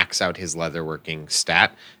to max out his leatherworking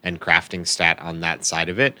stat and crafting stat on that side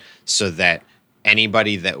of it, so that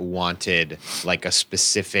anybody that wanted like a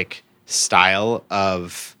specific style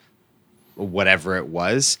of whatever it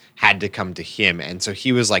was had to come to him. And so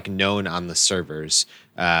he was like known on the servers.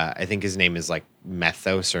 I think his name is like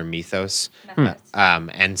Methos or Mythos.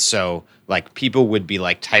 And so like people would be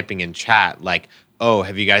like typing in chat like, oh,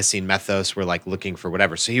 have you guys seen Methos? We're like looking for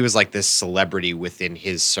whatever. So he was like this celebrity within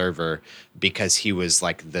his server because he was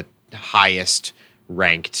like the highest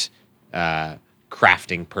ranked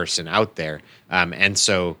crafting person out there. And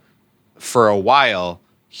so for a while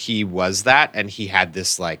he was that, and he had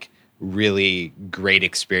this like really great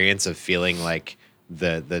experience of feeling like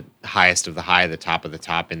the highest of the high, the top of the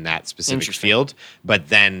top in that specific field. But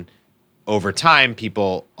then over time,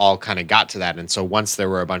 people all kind of got to that. And so once there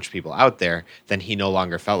were a bunch of people out there, then he no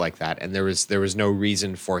longer felt like that. And there was no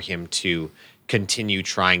reason for him to continue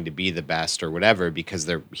trying to be the best or whatever because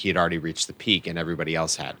he had already reached the peak and everybody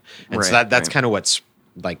else had. And so that's kind of what's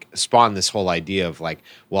like spawned this whole idea of like,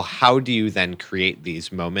 well, how do you then create these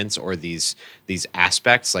moments or these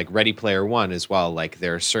aspects, like Ready Player One as well? Like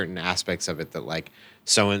there are certain aspects of it that like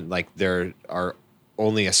there are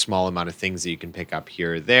only a small amount of things that you can pick up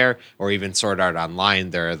here or there, or even Sword Art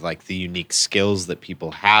Online, there are like the unique skills that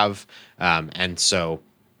people have. And so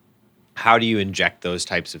how do you inject those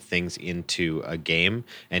types of things into a game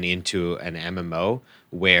and into an MMO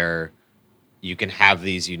where you can have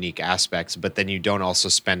these unique aspects, but then you don't also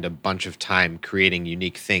spend a bunch of time creating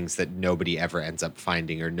unique things that nobody ever ends up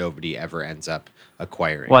finding or nobody ever ends up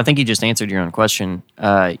acquiring? Well, I think you just answered your own question.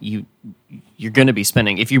 You're going to be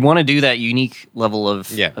spending, if you want to do that unique level of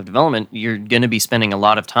development, you're going to be spending a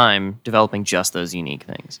lot of time developing just those unique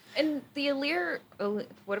things. And the Alear,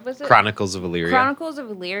 what was it? Chronicles of Aleria. Chronicles of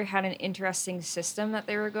Alear had an interesting system that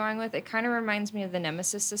they were going with. It kind of reminds me of the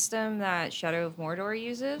Nemesis system that Shadow of Mordor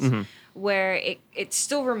uses, where it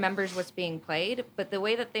still remembers what's being played, but the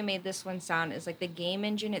way that they made this one sound is like the game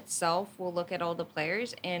engine itself will look at all the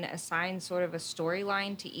players and assign sort of a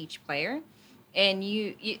storyline to each player. And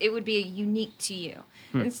it would be unique to you.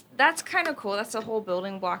 And that's kind of cool. That's a whole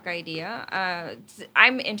building block idea.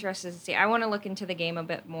 I'm interested to see. I want to look into the game a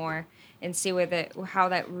bit more and see how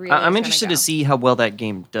that really. I'm interested to see how well that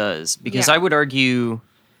game does, because I would argue.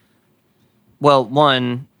 Well,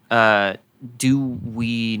 one, do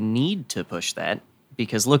we need to push that?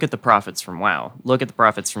 Because look at the profits from WoW. Look at the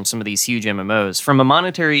profits from some of these huge MMOs. From a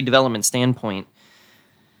monetary development standpoint,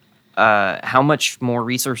 how much more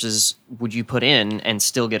resources would you put in and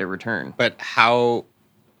still get a return? But how?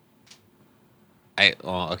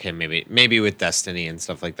 Maybe with Destiny and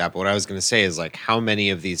stuff like that. But what I was going to say is like, how many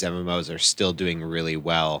of these MMOs are still doing really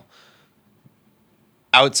well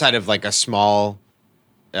outside of like a small?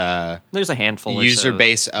 There's a handful user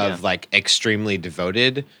base of like extremely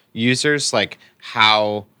devoted users. Like,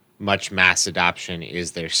 how much mass adoption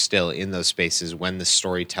is there still in those spaces when the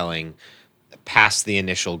storytelling past the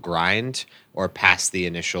initial grind or past the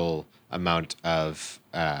initial amount of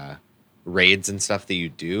raids and stuff that you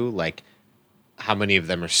do, like how many of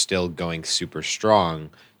them are still going super strong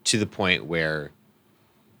to the point where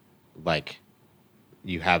like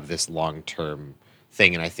you have this long-term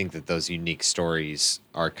thing? And I think that those unique stories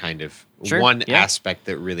are kind of one aspect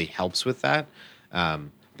that really helps with that.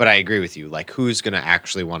 But I agree with you. Like, who's going to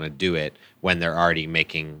actually want to do it when they're already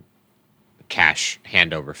making cash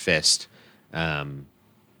hand over fist? Not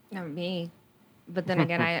me. But then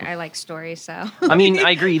again, I like stories, so. I mean, I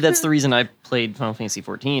agree. That's the reason I played Final Fantasy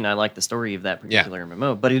XIV. I like the story of that particular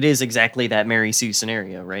MMO. But it is exactly that Mary Sue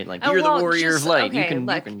scenario, right? Like, you're the warrior of light. Okay, you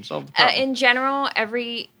can solve the problem. In general,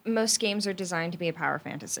 most games are designed to be a power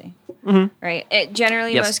fantasy. Mm-hmm. Right?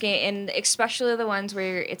 Most games, and especially the ones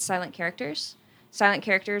where it's silent characters. Silent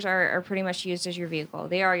characters are pretty much used as your vehicle.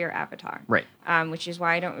 They are your avatar. Right. Which is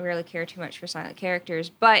why I don't really care too much for silent characters.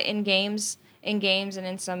 But in games and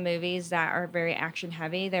in some movies that are very action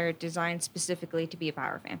heavy, they're designed specifically to be a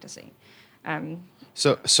power fantasy.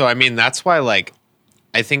 So I mean, that's why, like,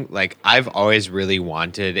 I think, like, I've always really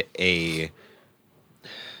wanted a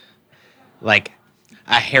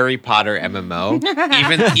Harry Potter MMO,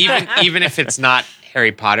 even if it's not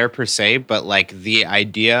Harry Potter per se, but like the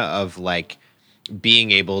idea of like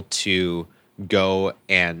being able to go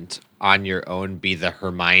and on your own be the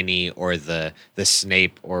Hermione or the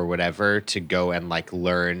Snape or whatever, to go and like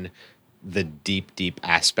learn the deep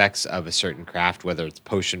aspects of a certain craft, whether it's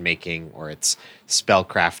potion making or it's spell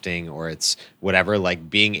crafting or it's whatever, like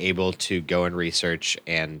being able to go and research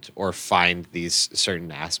or find these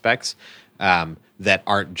certain aspects that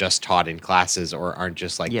aren't just taught in classes or aren't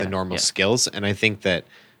just like the normal skills. And I think that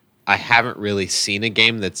I haven't really seen a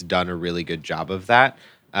game that's done a really good job of that.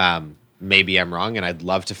 Maybe I'm wrong, and I'd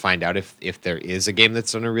love to find out if there is a game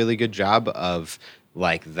that's done a really good job of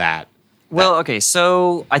like that. Well, okay,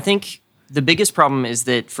 so I think the biggest problem is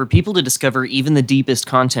that for people to discover even the deepest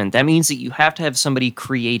content, that means that you have to have somebody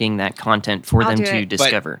creating that content for them to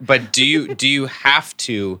discover. But do you have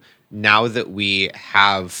to, now that we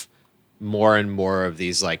have more and more of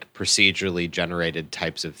these like procedurally generated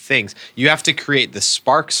types of things, you have to create the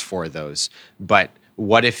sparks for those. But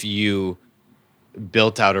what if you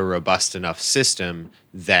built out a robust enough system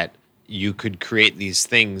that you could create these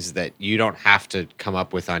things that you don't have to come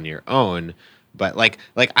up with on your own? But like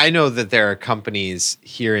I know that there are companies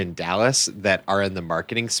here in Dallas that are in the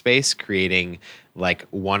marketing space creating like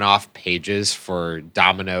one-off pages for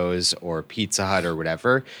Domino's or Pizza Hut or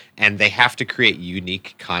whatever, and they have to create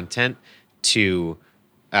unique content to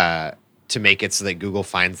to make it so that Google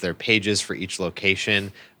finds their pages for each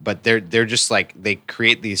location. But they're just like, they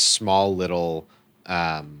create these small little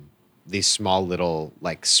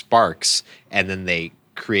like sparks, and then they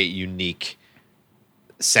create unique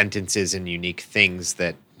sentences and unique things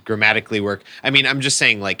that grammatically work. I mean, I'm just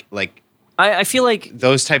saying, like I feel like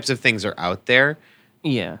those types of things are out there.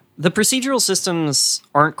 Yeah. The procedural systems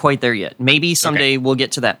aren't quite there yet. Maybe someday we'll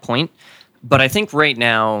get to that point. But I think right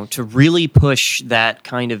now, to really push that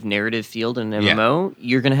kind of narrative field in an MMO,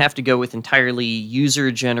 you're going to have to go with entirely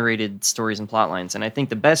user-generated stories and plot lines. And I think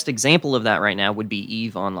the best example of that right now would be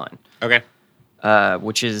EVE Online. Okay.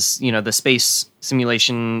 Which is, the space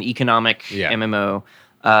simulation economic MMO.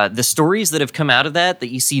 The stories that have come out of that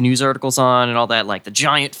you see news articles on and all that, like the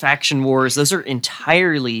giant faction wars, those are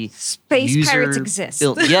entirely space pirates exist.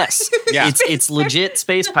 Built. Yes, it's legit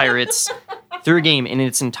space pirates through a game, and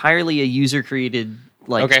it's entirely a user created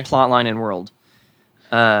plot line and world.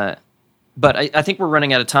 But I think we're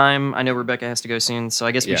running out of time. I know Rebecca has to go soon, so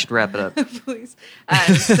I guess we should wrap it up. Please.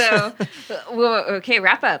 Wrap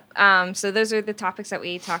up. So those are the topics that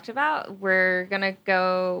we talked about. We're going to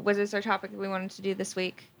go... What is our topic that we wanted to do this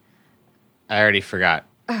week? I already forgot.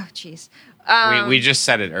 Oh, jeez. We just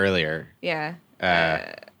said it earlier. Yeah.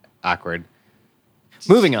 Awkward.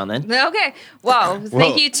 Moving on, then. Okay. Well,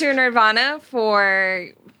 thank you to Nirvana for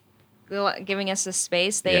giving us this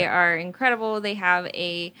space. They are incredible. They have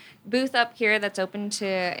a booth up here that's open to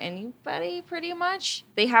anybody, pretty much.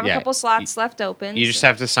 They have a couple slots left open. You just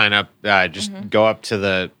have to sign up. Just go up to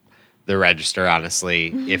the register,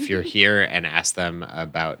 honestly, if you're here, and ask them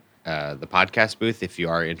about the podcast booth if you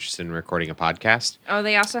are interested in recording a podcast. Oh,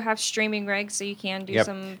 they also have streaming rigs, so you can do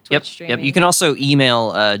some Twitch streaming. Yep. You can also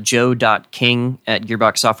email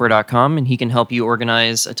joe.king@gearboxsoftware.com, and he can help you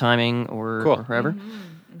organize a timing or wherever.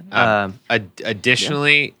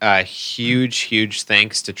 Additionally, huge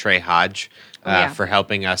thanks to Trey Hodge for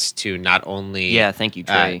helping us to not only thank you,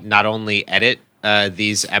 Trey. Not only edit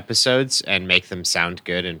these episodes and make them sound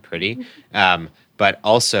good and pretty, but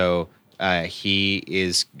also he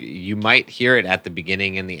is, you might hear it at the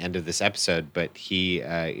beginning and the end of this episode, but he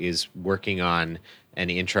is working on an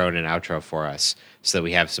intro and an outro for us, so that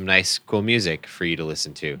we have some nice, cool music for you to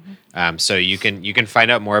listen to. So you can find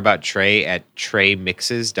out more about Trey at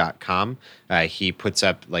treymixes.com. He puts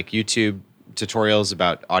up YouTube tutorials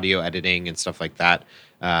about audio editing and stuff like that.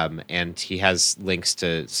 And he has links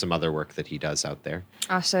to some other work that he does out there.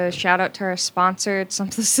 Also, shout out to our sponsor,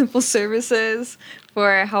 Simple Services,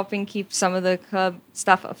 for helping keep some of the club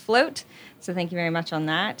stuff afloat. So thank you very much on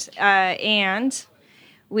that. And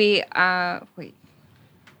we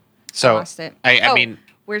So I lost it. I mean,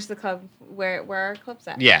 where's the club? Where are our clubs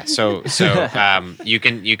at? Yeah, so you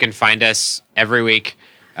can find us every week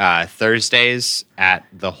Thursdays at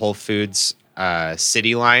the Whole Foods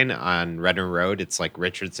City Line on Redner Road. It's like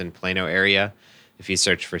Richardson, Plano area. If you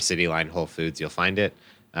search for City Line Whole Foods, you'll find it.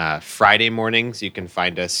 Friday mornings, you can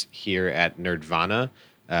find us here at Nerdvana,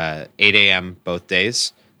 8 a.m. both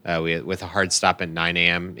days, with a hard stop at 9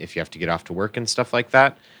 a.m. if you have to get off to work and stuff like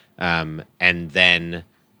that. And then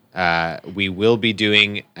we will be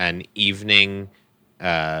doing an evening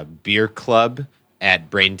beer club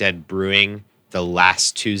at Brain Dead Brewing the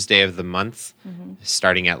last Tuesday of the month,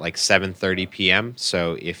 starting at 7:30 p.m.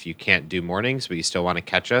 So if you can't do mornings, but you still want to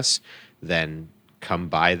catch us, then come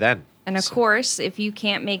by then. And of course, if you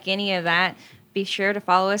can't make any of that, be sure to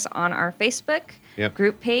follow us on our Facebook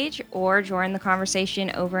group page or join the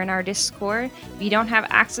conversation over in our Discord. If you don't have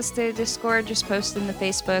access to Discord, just post in the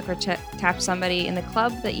Facebook or tap somebody in the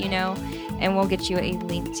club that you know, and we'll get you a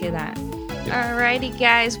link to that. Alrighty,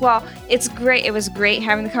 guys. Well, it's great. It was great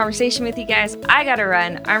having the conversation with you guys. I gotta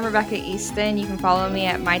run. I'm Rebecca Easton. You can follow me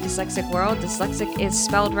at My Dyslexic World. Dyslexic is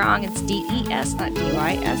spelled wrong. It's D-E-S, not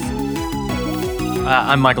D-Y-S.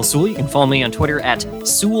 I'm Michael Sewell. You can follow me on Twitter at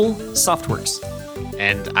Sewell Softworks.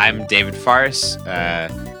 And I'm David Faris.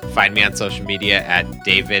 Find me on social media at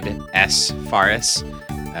David S. Faris.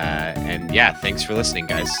 And thanks for listening,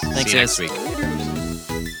 guys. Thanks, See you next week.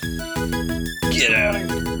 Get out of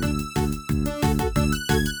here.